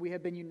if we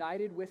have been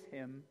united with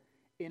him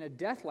in a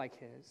death like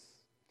his,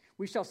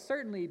 we shall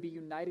certainly be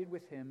united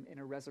with him in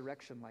a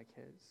resurrection like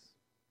his.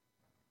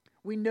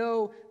 We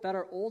know that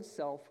our old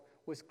self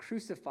was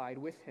crucified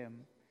with him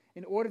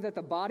in order that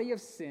the body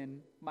of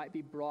sin might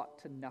be brought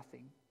to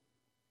nothing,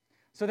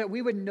 so that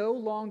we would no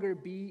longer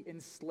be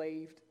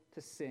enslaved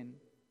to sin.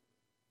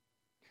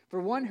 For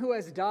one who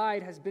has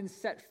died has been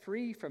set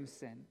free from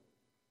sin.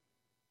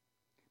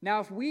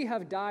 Now, if we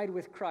have died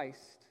with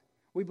Christ,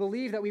 we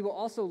believe that we will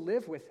also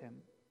live with him.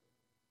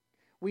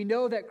 We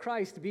know that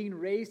Christ, being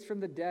raised from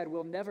the dead,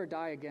 will never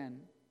die again.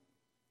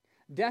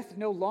 Death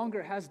no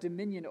longer has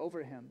dominion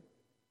over him.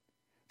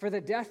 For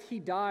the death he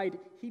died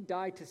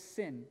to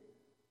sin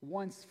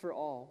once for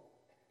all.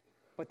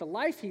 But the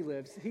life he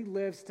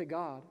lives to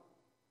God.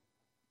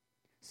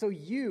 So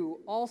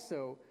you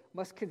also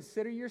must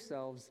consider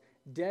yourselves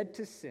dead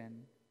to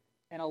sin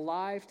and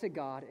alive to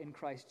God in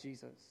Christ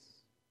Jesus.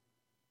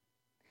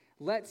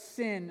 Let not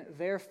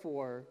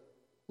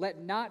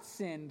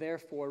sin,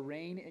 therefore,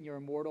 reign in your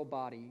mortal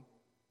body,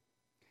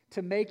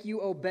 to make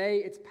you obey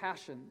its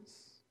passions.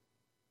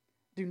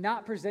 Do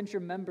not present your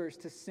members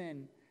to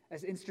sin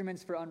as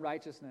instruments for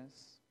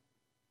unrighteousness,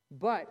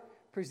 but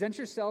present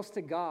yourselves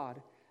to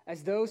God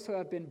as those who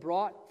have been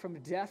brought from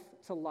death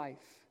to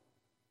life,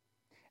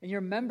 and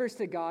your members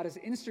to God as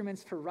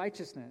instruments for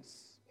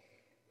righteousness.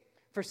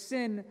 For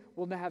sin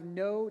will have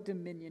no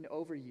dominion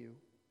over you,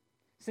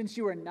 since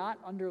you are not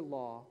under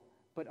law,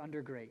 but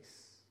under grace.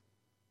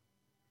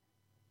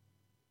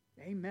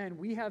 Amen.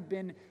 We have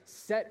been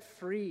set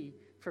free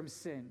from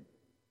sin.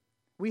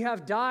 We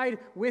have died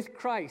with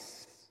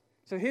Christ.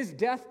 So his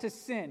death to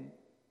sin,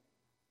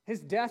 his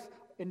death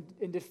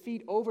in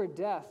defeat over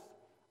death,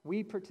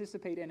 we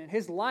participate in. And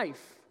his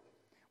life,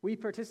 we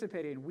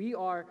participate in. We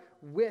are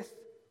with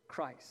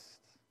Christ.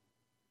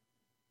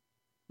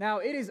 Now,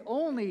 it is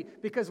only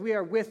because we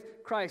are with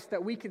Christ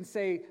that we can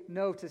say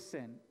no to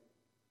sin.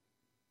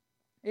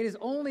 It is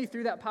only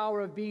through that power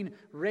of being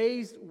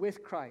raised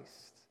with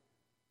Christ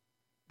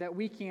that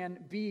we can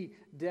be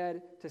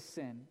dead to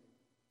sin.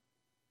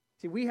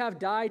 See, we have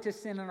died to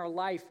sin, and our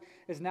life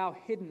is now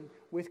hidden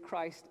with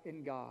Christ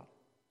in God.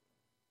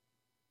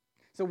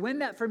 So when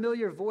that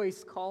familiar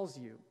voice calls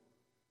you,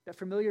 that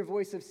familiar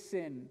voice of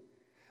sin,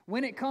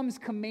 when it comes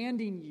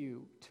commanding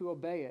you to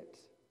obey it,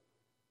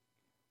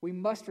 we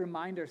must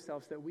remind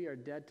ourselves that we are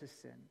dead to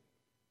sin.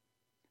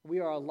 We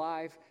are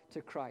alive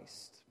to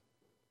Christ.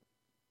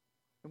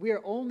 And we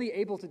are only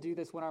able to do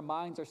this when our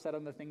minds are set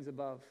on the things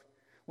above,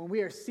 when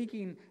we are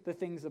seeking the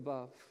things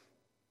above.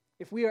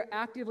 If we are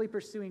actively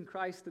pursuing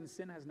Christ, then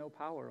sin has no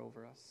power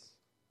over us.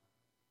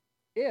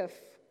 If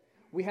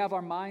we have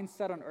our minds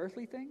set on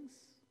earthly things,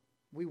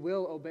 we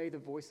will obey the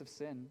voice of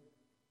sin.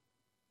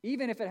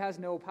 Even if it has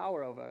no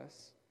power over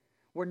us,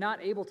 we're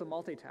not able to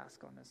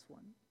multitask on this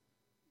one.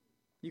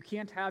 You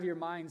can't have your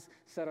minds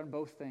set on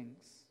both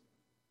things.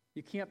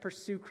 You can't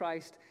pursue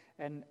Christ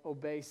and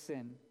obey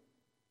sin.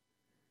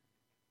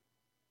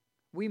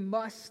 We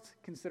must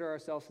consider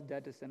ourselves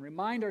dead to sin.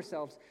 Remind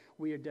ourselves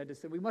we are dead to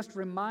sin. We must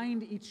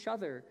remind each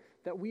other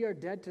that we are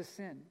dead to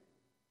sin.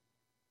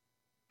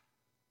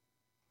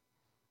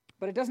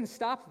 But it doesn't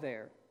stop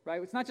there,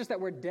 right? It's not just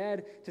that we're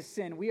dead to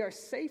sin. We are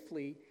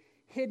safely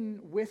hidden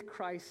with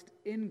Christ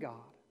in God.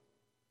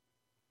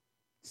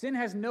 Sin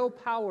has no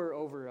power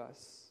over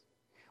us.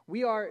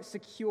 We are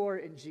secure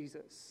in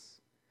Jesus.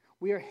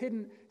 We are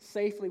hidden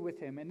safely with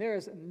him, and there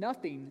is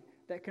nothing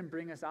that can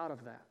bring us out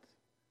of that.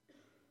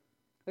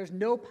 There's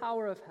no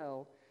power of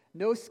hell,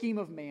 No scheme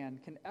of man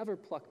can ever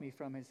pluck me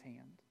from his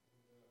hand.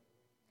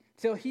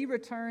 Till he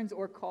returns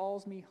or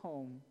calls me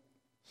home,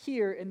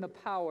 here in the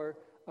power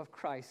of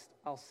Christ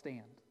I'll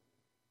stand.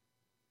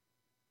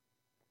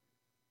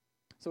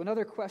 So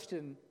another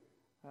question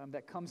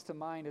that comes to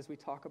mind as we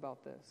talk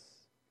about this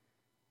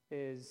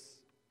is,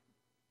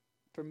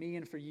 for me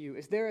and for you,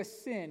 is there a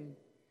sin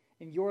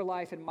in your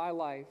life and my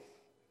life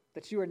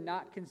that you are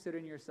not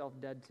considering yourself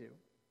dead to?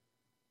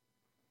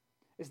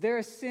 Is there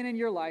a sin in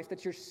your life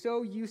that you're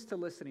so used to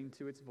listening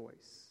to its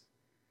voice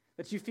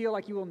that you feel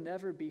like you will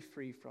never be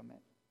free from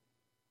it?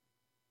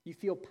 You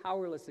feel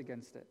powerless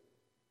against it.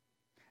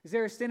 Is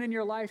there a sin in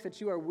your life that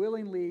you are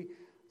willingly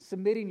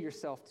submitting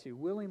yourself to,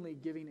 willingly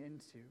giving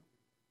into?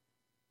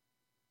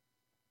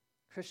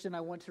 Christian,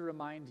 I want to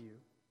remind you,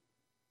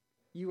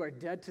 you are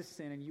dead to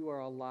sin and you are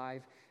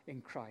alive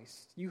in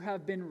Christ. You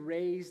have been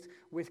raised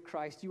with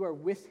Christ. You are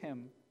with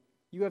him.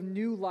 You have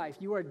new life.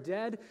 You are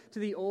dead to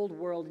the old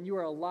world and you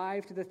are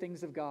alive to the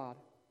things of God.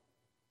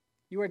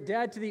 You are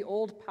dead to the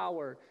old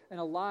power and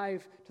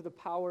alive to the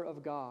power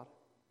of God.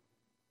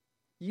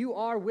 You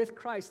are with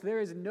Christ. There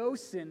is no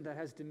sin that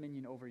has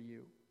dominion over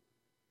you.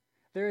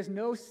 There is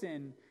no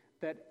sin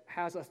that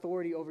has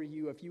authority over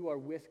you if you are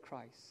with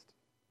Christ.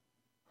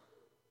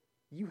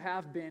 You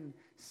have been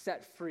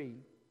set free.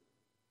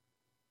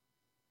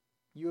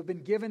 You have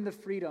been given the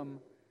freedom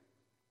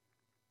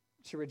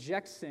to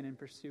reject sin and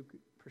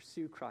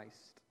pursue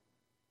Christ.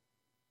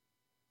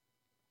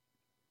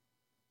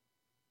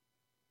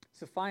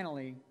 So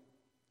finally,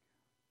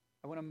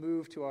 I want to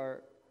move to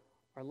our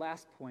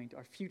last point,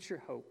 our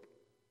future hope.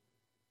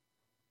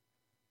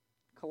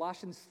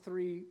 Colossians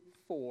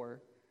 3:4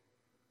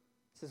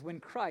 says, when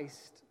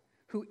Christ,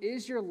 who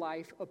is your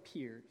life,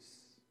 appears,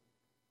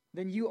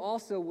 then you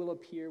also will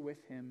appear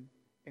with him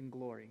in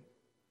glory.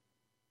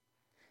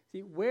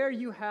 See, where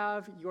you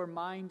have your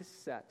mind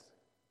set,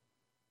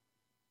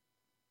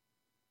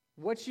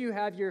 what you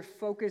have your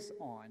focus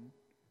on,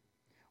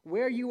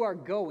 where you are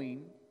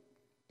going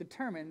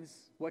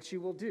determines what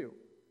you will do.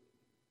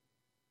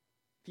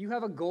 If you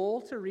have a goal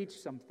to reach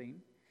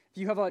something, if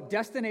you have a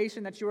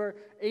destination that you are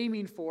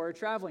aiming for or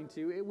traveling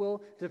to, it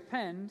will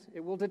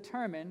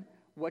determine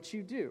what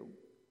you do.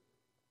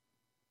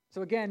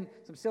 So again,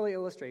 some silly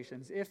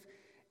illustrations.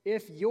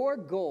 If your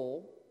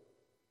goal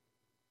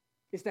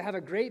is to have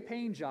a great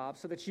paying job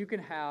so that you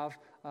can have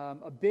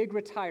a big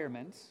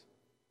retirement,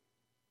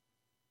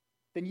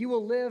 then you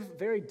will live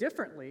very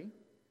differently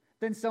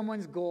than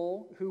someone's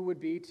goal who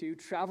would be to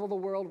travel the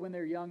world when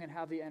they're young and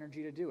have the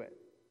energy to do it.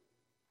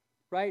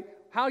 Right?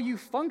 How you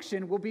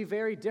function will be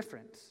very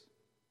different.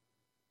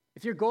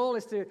 If your goal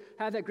is to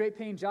have that great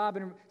paying job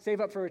and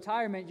save up for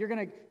retirement, you're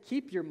going to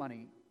keep your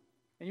money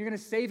and you're going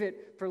to save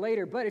it for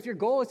later. But if your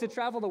goal is to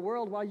travel the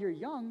world while you're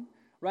young,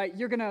 right,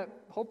 you're going to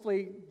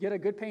hopefully get a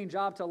good paying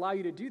job to allow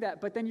you to do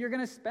that, but then you're going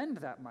to spend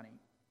that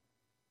money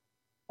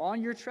on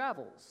your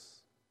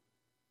travels.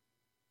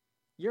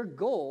 Your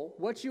goal,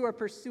 what you are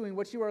pursuing,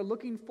 what you are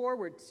looking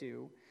forward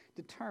to,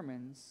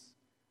 determines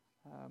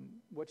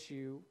what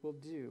you will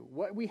do.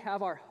 What we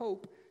have our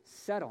hope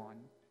set on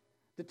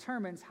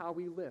determines how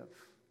we live.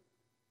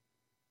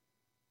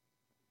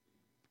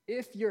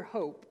 If you're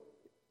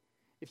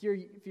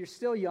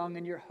still young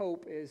and your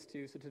hope is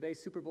to, so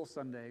today's Super Bowl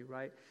Sunday,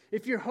 right?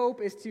 If your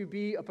hope is to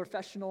be a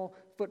professional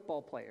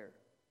football player,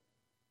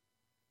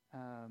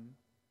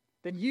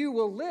 then you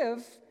will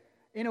live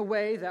in a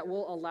way that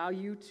will allow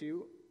you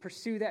to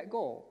pursue that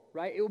goal,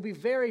 right? It will be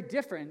very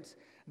different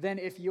than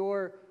if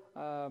your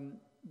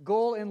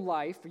goal in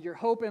life, your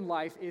hope in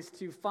life is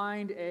to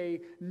find a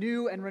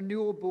new and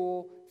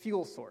renewable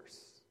fuel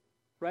source,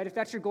 right? If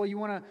that's your goal, you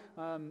want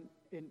to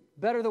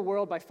better the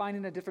world by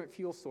finding a different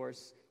fuel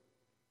source,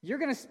 you're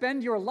going to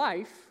spend your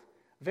life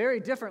very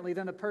differently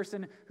than the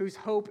person whose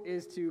hope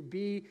is to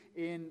be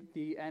in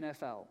the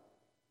NFL,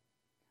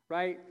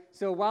 right?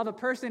 So while the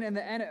person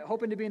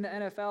hoping to be in the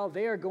NFL,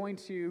 they are going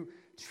to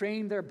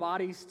train their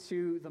bodies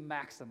to the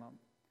maximum,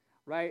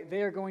 right?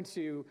 They are going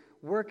to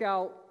work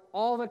out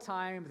all the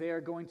time. They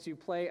are going to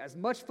play as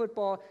much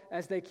football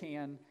as they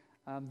can.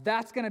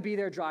 That's going to be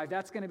their drive.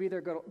 That's going to be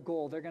their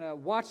goal. They're going to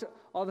watch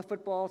all the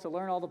football to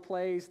learn all the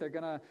plays. They're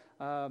going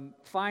to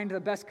find the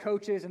best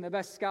coaches and the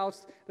best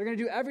scouts. They're going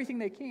to do everything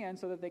they can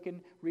so that they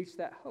can reach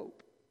that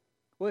hope.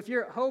 Well, if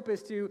your hope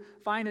is to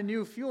find a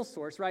new fuel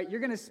source, right, you're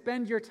going to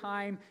spend your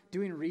time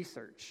doing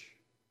research.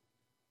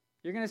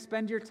 You're going to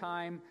spend your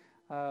time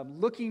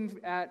looking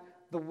at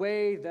the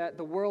way that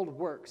the world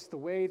works, the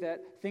way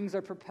that things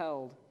are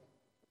propelled.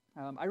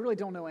 I really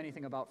don't know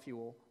anything about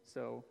fuel,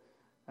 so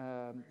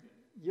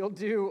you'll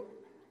do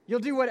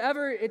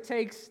whatever it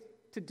takes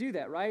to do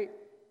that, right?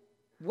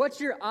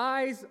 What your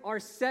eyes are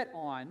set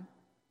on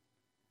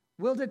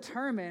will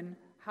determine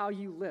how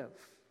you live.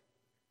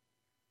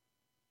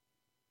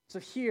 So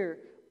here,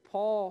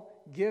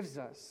 Paul gives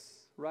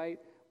us, right,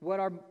 what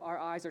our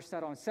eyes are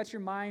set on. Set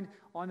your mind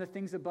on the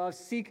things above.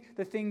 Seek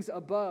the things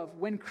above.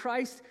 When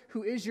Christ,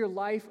 who is your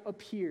life,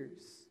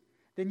 appears,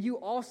 then you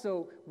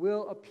also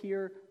will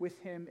appear with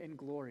him in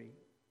glory.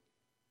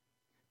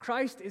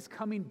 Christ is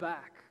coming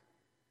back.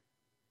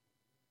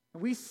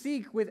 We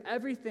seek with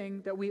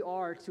everything that we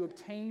are to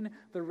obtain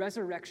the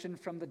resurrection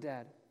from the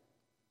dead.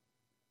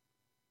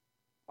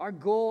 Our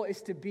goal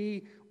is to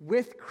be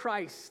with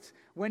Christ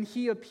when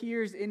he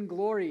appears in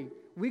glory.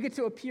 We get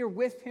to appear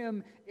with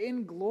him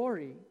in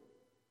glory.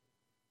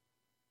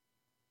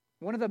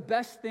 One of the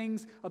best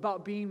things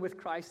about being with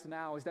Christ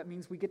now is that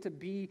means we get to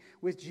be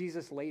with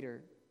Jesus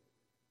later.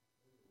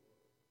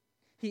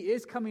 He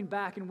is coming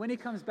back, and when he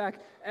comes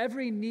back,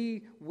 every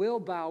knee will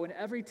bow and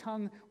every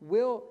tongue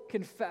will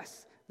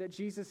confess that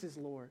Jesus is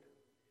Lord.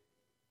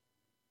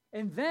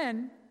 And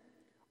then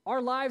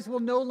our lives will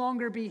no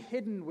longer be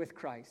hidden with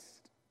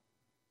Christ.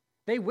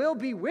 They will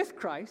be with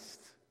Christ.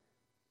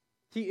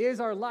 He is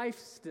our life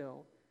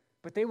still,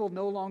 but they will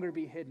no longer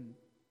be hidden.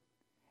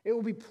 It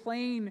will be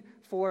plain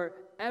for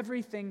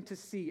everything to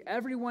see,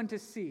 everyone to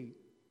see.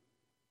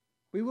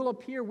 We will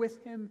appear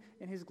with him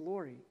in his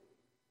glory.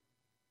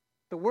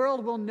 The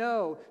world will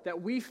know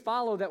that we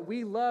follow, that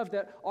we love,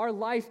 that our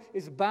life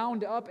is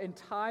bound up and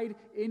tied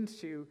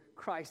into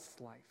Christ's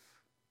life,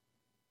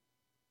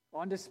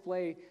 on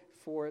display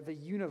for the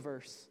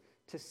universe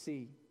to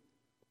see.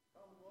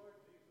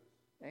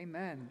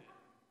 Amen.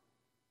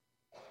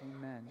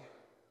 Amen.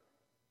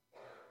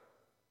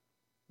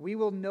 We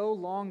will no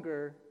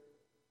longer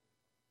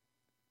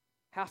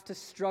have to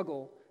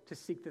struggle to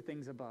seek the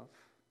things above.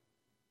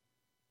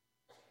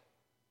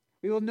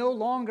 We will no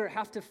longer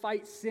have to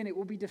fight sin. It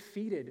will be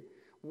defeated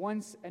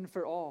once and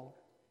for all.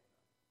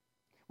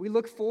 We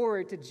look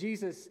forward to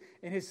Jesus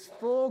in his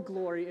full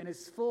glory and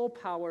his full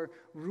power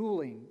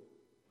ruling.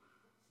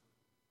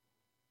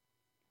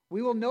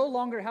 We will no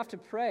longer have to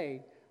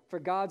pray for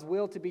God's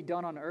will to be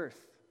done on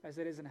earth as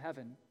it is in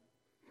heaven.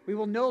 We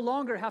will no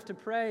longer have to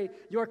pray,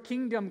 "Your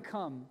kingdom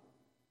come."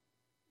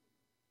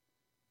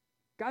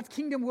 God's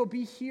kingdom will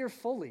be here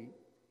fully.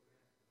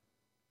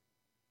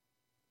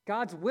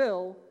 God's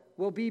will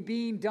be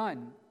being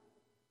done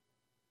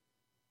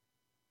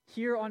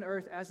here on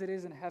earth as it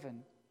is in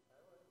heaven.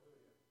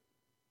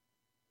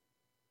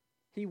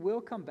 He will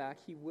come back.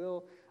 He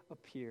will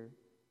appear.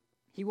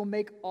 He will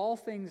make all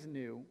things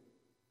new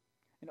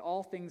and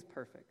all things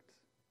perfect.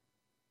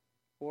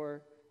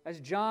 Or as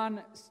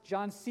John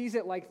sees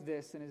it like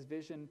this in his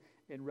vision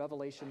in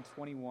Revelation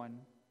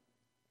 21,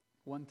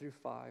 1 through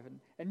 5.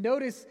 And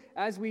notice,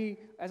 as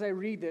I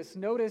read this,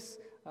 notice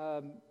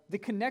the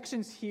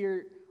connections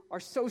here are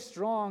so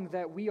strong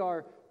that we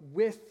are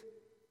with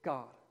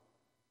God.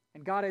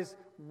 And God is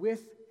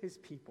with his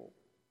people.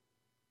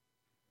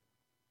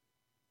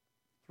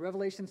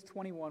 Revelations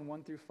 21,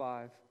 1 through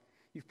 5.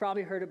 You've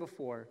probably heard it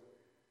before.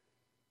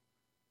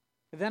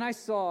 Then I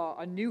saw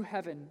a new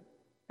heaven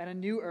and a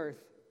new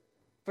earth.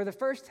 For the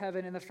first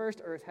heaven and the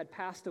first earth had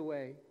passed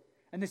away,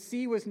 and the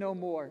sea was no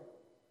more.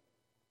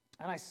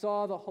 And I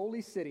saw the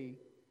holy city,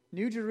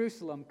 New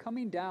Jerusalem,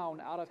 coming down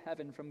out of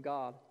heaven from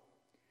God,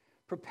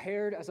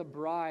 prepared as a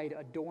bride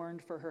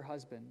adorned for her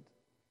husband.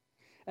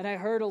 And I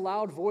heard a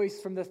loud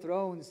voice from the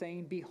throne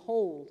saying,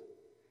 "Behold,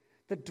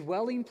 the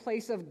dwelling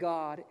place of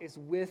God is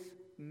with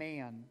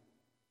man.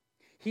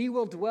 He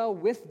will dwell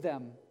with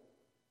them.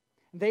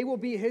 They will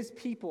be his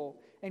people,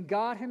 and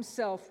God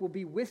himself will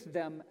be with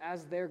them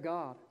as their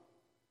God.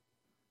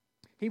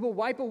 He will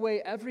wipe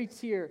away every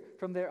tear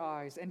from their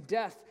eyes, and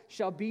death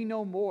shall be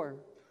no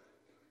more.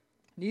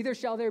 Neither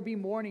shall there be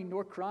mourning,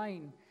 nor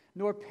crying,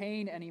 nor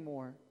pain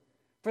anymore,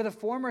 for the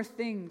former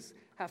things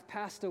have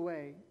passed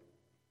away."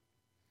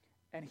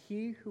 And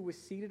he who was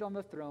seated on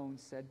the throne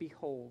said,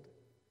 "Behold,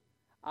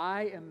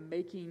 I am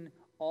making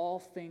all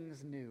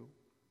things new."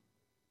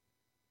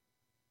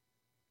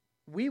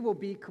 We will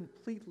be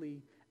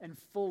completely and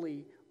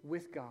fully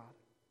with God.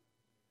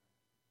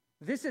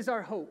 This is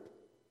our hope.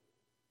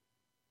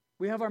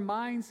 We have our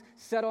minds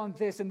set on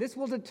this, and this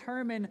will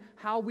determine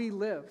how we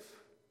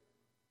live.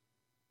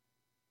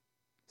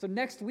 So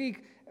next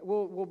week,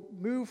 we'll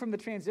move from the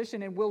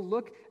transition and we'll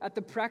look at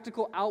the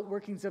practical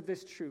outworkings of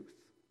this truth.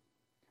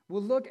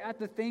 We'll look at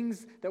the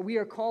things that we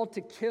are called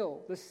to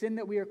kill, the sin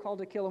that we are called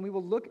to kill, and we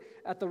will look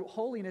at the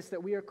holiness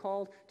that we are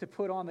called to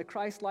put on, the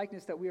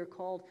Christ-likeness that we are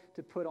called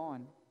to put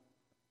on.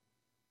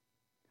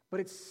 But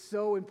it's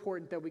so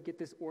important that we get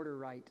this order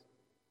right,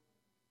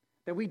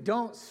 that we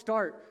don't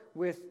start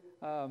with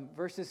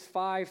verses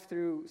 5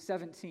 through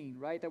 17,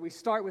 right? That we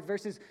start with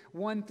verses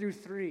 1 through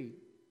 3.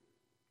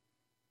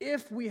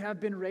 If we have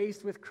been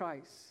raised with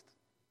Christ,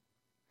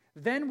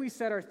 then we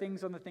set our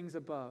things on the things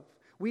above.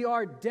 We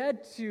are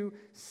dead to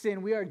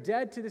sin. We are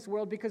dead to this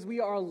world because we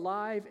are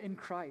alive in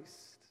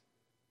Christ.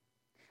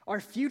 Our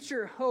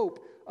future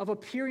hope of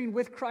appearing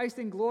with Christ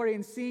in glory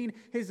and seeing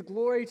his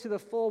glory to the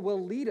full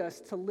will lead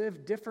us to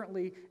live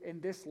differently in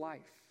this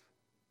life.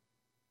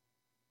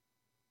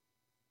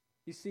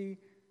 You see,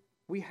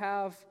 we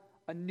have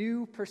a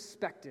new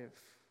perspective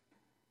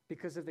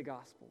because of the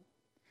gospel.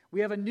 We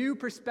have a new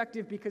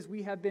perspective because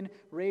we have been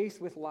raised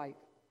with light,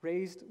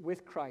 raised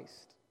with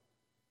Christ.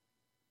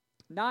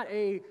 Not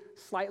a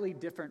slightly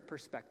different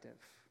perspective.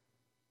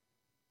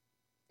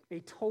 A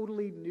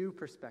totally new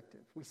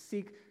perspective. We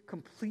seek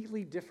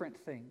completely different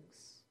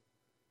things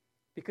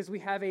because we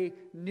have a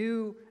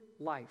new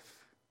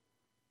life,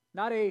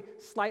 not a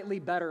slightly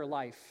better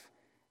life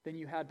than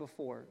you had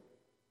before.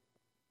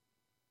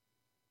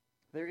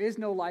 There is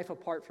no life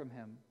apart from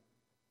him.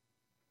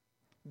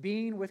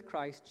 Being with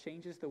Christ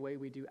changes the way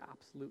we do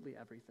absolutely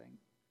everything.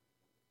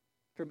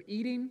 From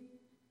eating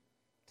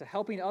to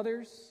helping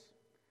others,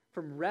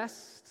 from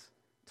rest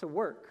to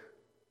work.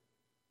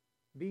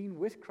 Being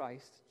with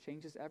Christ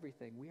changes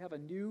everything. We have a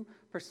new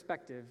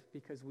perspective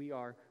because we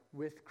are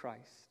with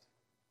Christ.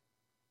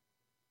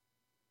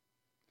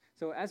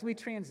 So as we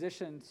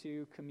transition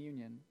to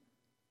communion,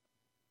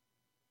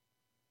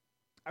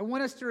 I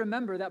want us to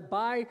remember that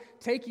by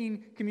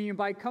taking communion,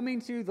 by coming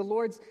to the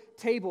Lord's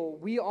table,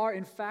 we are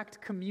in fact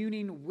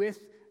communing with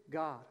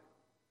God.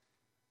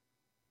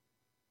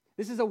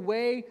 This is a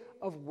way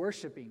of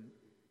worshiping,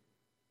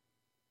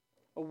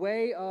 a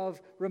way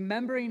of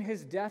remembering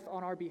his death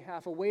on our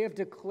behalf, a way of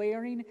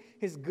declaring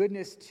his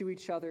goodness to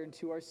each other and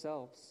to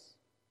ourselves.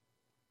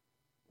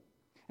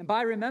 And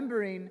by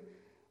remembering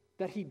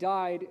that he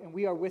died and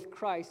we are with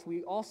Christ,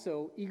 we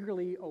also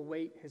eagerly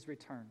await his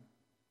return.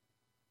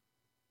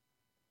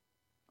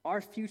 Our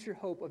future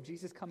hope of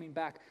Jesus coming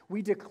back,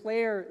 we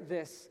declare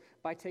this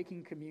by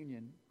taking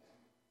communion.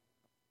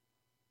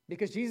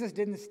 Because Jesus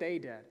didn't stay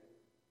dead.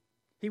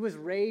 He was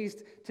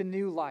raised to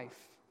new life.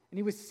 And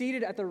he was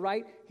seated at the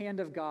right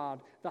hand of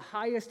God, the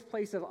highest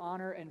place of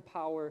honor and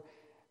power,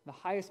 the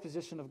highest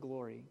position of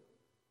glory.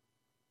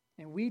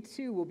 And we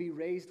too will be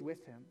raised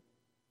with him.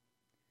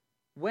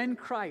 When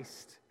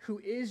Christ, who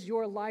is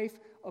your life,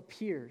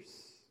 appears,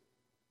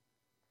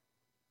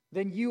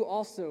 then you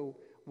also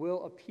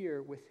will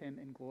appear with him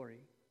in glory.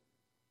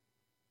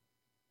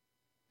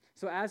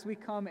 So as we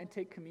come and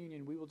take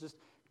communion, we will just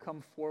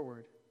come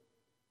forward.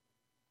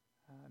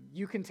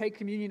 You can take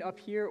communion up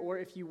here, or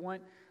if you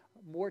want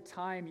more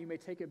time, you may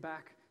take it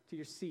back to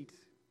your seat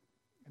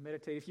and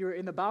meditate. If you're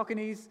in the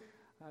balconies,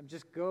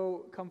 just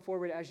come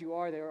forward as you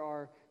are. There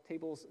are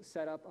tables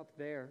set up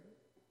there.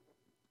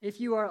 If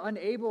you are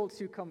unable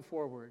to come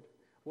forward,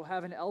 we'll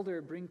have an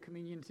elder bring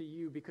communion to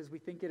you because we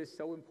think it is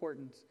so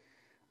important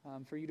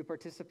for you to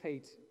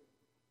participate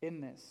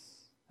in this.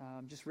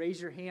 Just raise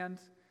your hand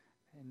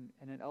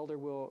and an elder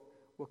will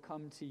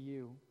come to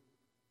you.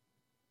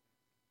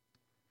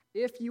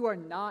 If you are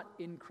not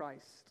in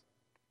Christ,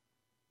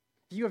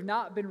 if you have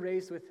not been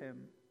raised with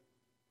him,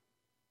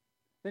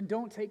 then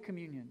don't take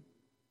communion.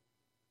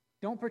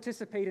 Don't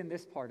participate in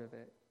this part of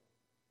it.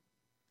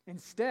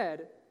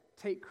 Instead,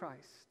 take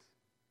Christ.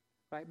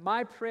 Right?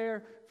 My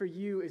prayer for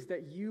you is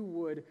that you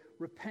would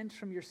repent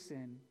from your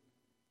sin.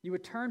 You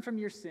would turn from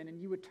your sin and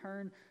you would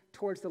turn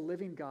towards the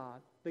living God,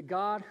 the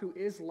God who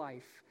is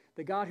life,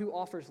 the God who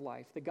offers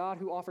life, the God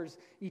who offers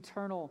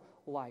eternal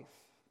life.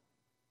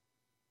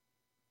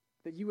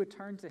 That you would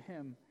turn to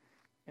him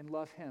and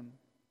love him.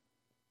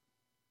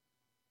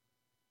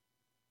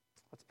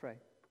 Let's pray.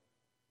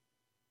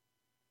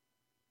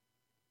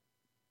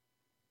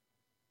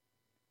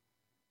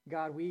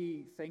 God,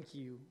 we thank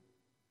you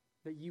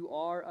that you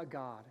are a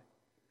God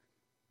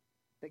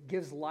that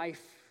gives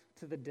life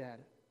to the dead.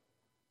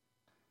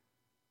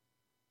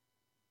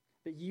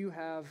 That you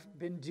have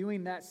been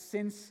doing that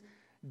since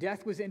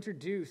death was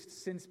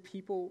introduced, since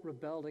people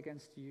rebelled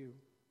against you.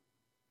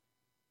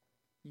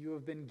 You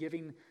have been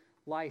giving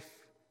life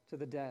to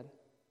the dead.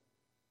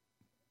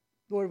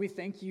 Lord, we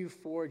thank you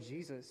for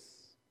Jesus,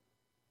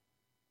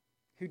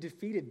 who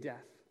defeated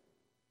death,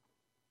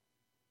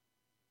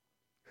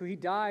 who he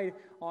died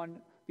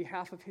on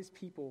behalf of his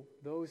people,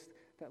 those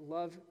that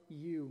love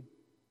you.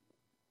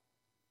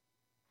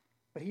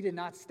 But he did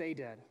not stay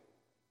dead.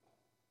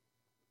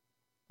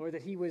 Lord,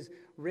 that he was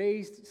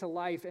raised to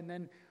life, and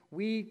then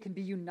we can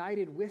be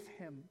united with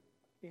him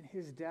in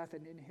his death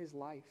and in his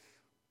life.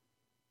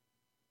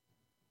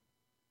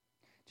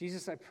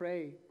 Jesus, I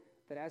pray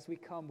that as we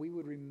come, we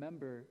would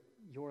remember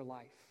your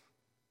life.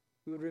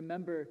 We would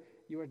remember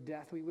your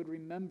death. We would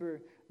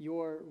remember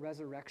your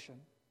resurrection.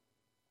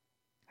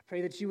 I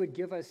pray that you would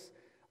give us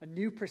a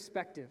new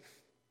perspective.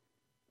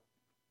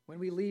 When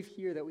we leave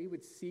here, that we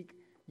would seek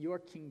your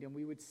kingdom,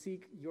 we would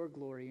seek your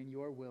glory and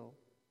your will.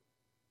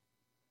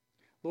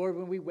 Lord,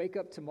 when we wake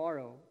up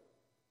tomorrow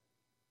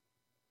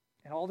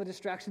and all the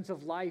distractions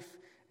of life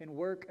and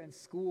work and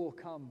school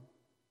come,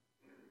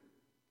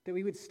 that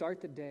we would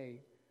start the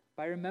day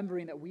by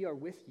remembering that we are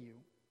with you,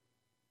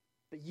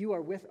 that you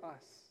are with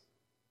us,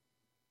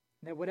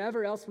 and that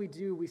whatever else we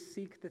do, we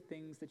seek the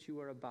things that you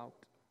are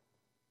about.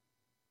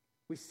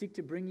 We seek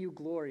to bring you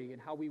glory in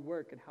how we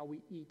work and how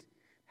we eat,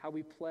 how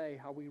we play,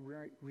 how we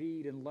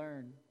read and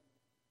learn.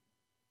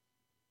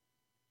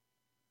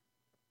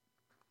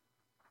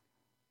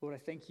 Lord, I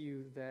thank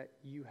you that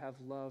you have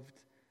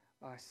loved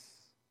us,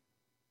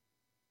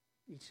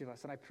 each of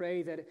us. And I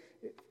pray that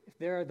if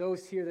there are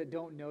those here that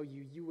don't know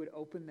you, you would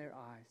open their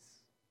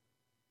eyes.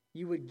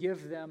 You would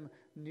give them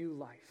new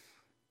life.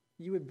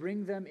 You would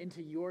bring them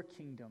into your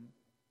kingdom,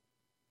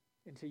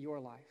 into your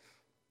life.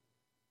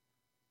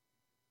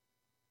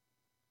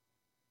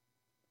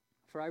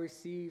 For I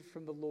received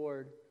from the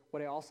Lord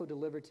what I also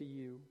delivered to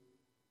you,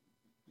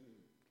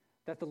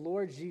 that the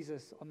Lord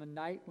Jesus, on the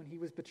night when he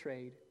was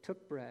betrayed,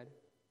 took bread,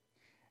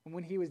 And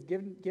when he was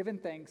given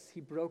thanks, he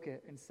broke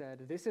it and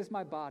said, "This is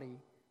my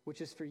body,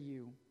 which is for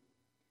you.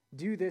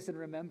 Do this in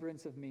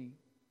remembrance of me."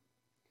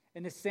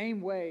 In the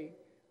same way,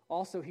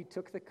 also he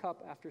took the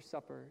cup after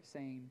supper,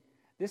 saying,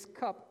 "This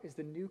cup is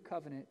the new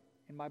covenant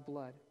in my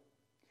blood.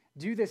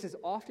 Do this as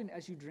often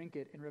as you drink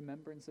it in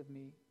remembrance of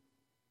me.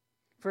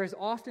 For as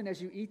often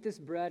as you eat this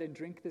bread and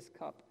drink this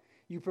cup,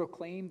 you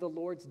proclaim the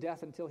Lord's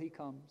death until he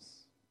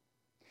comes.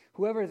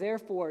 Whoever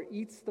therefore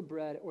eats the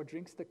bread or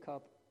drinks the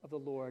cup of the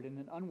Lord in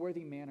an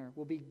unworthy manner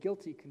will be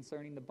guilty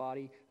concerning the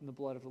body and the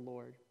blood of the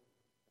Lord.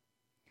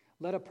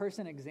 Let a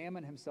person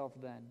examine himself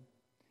then,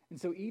 and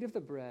so eat of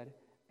the bread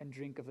and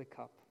drink of the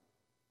cup.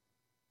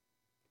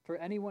 For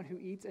anyone who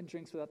eats and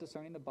drinks without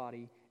discerning the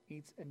body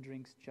eats and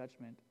drinks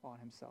judgment on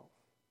himself."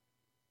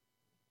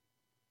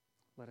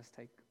 Let us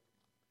take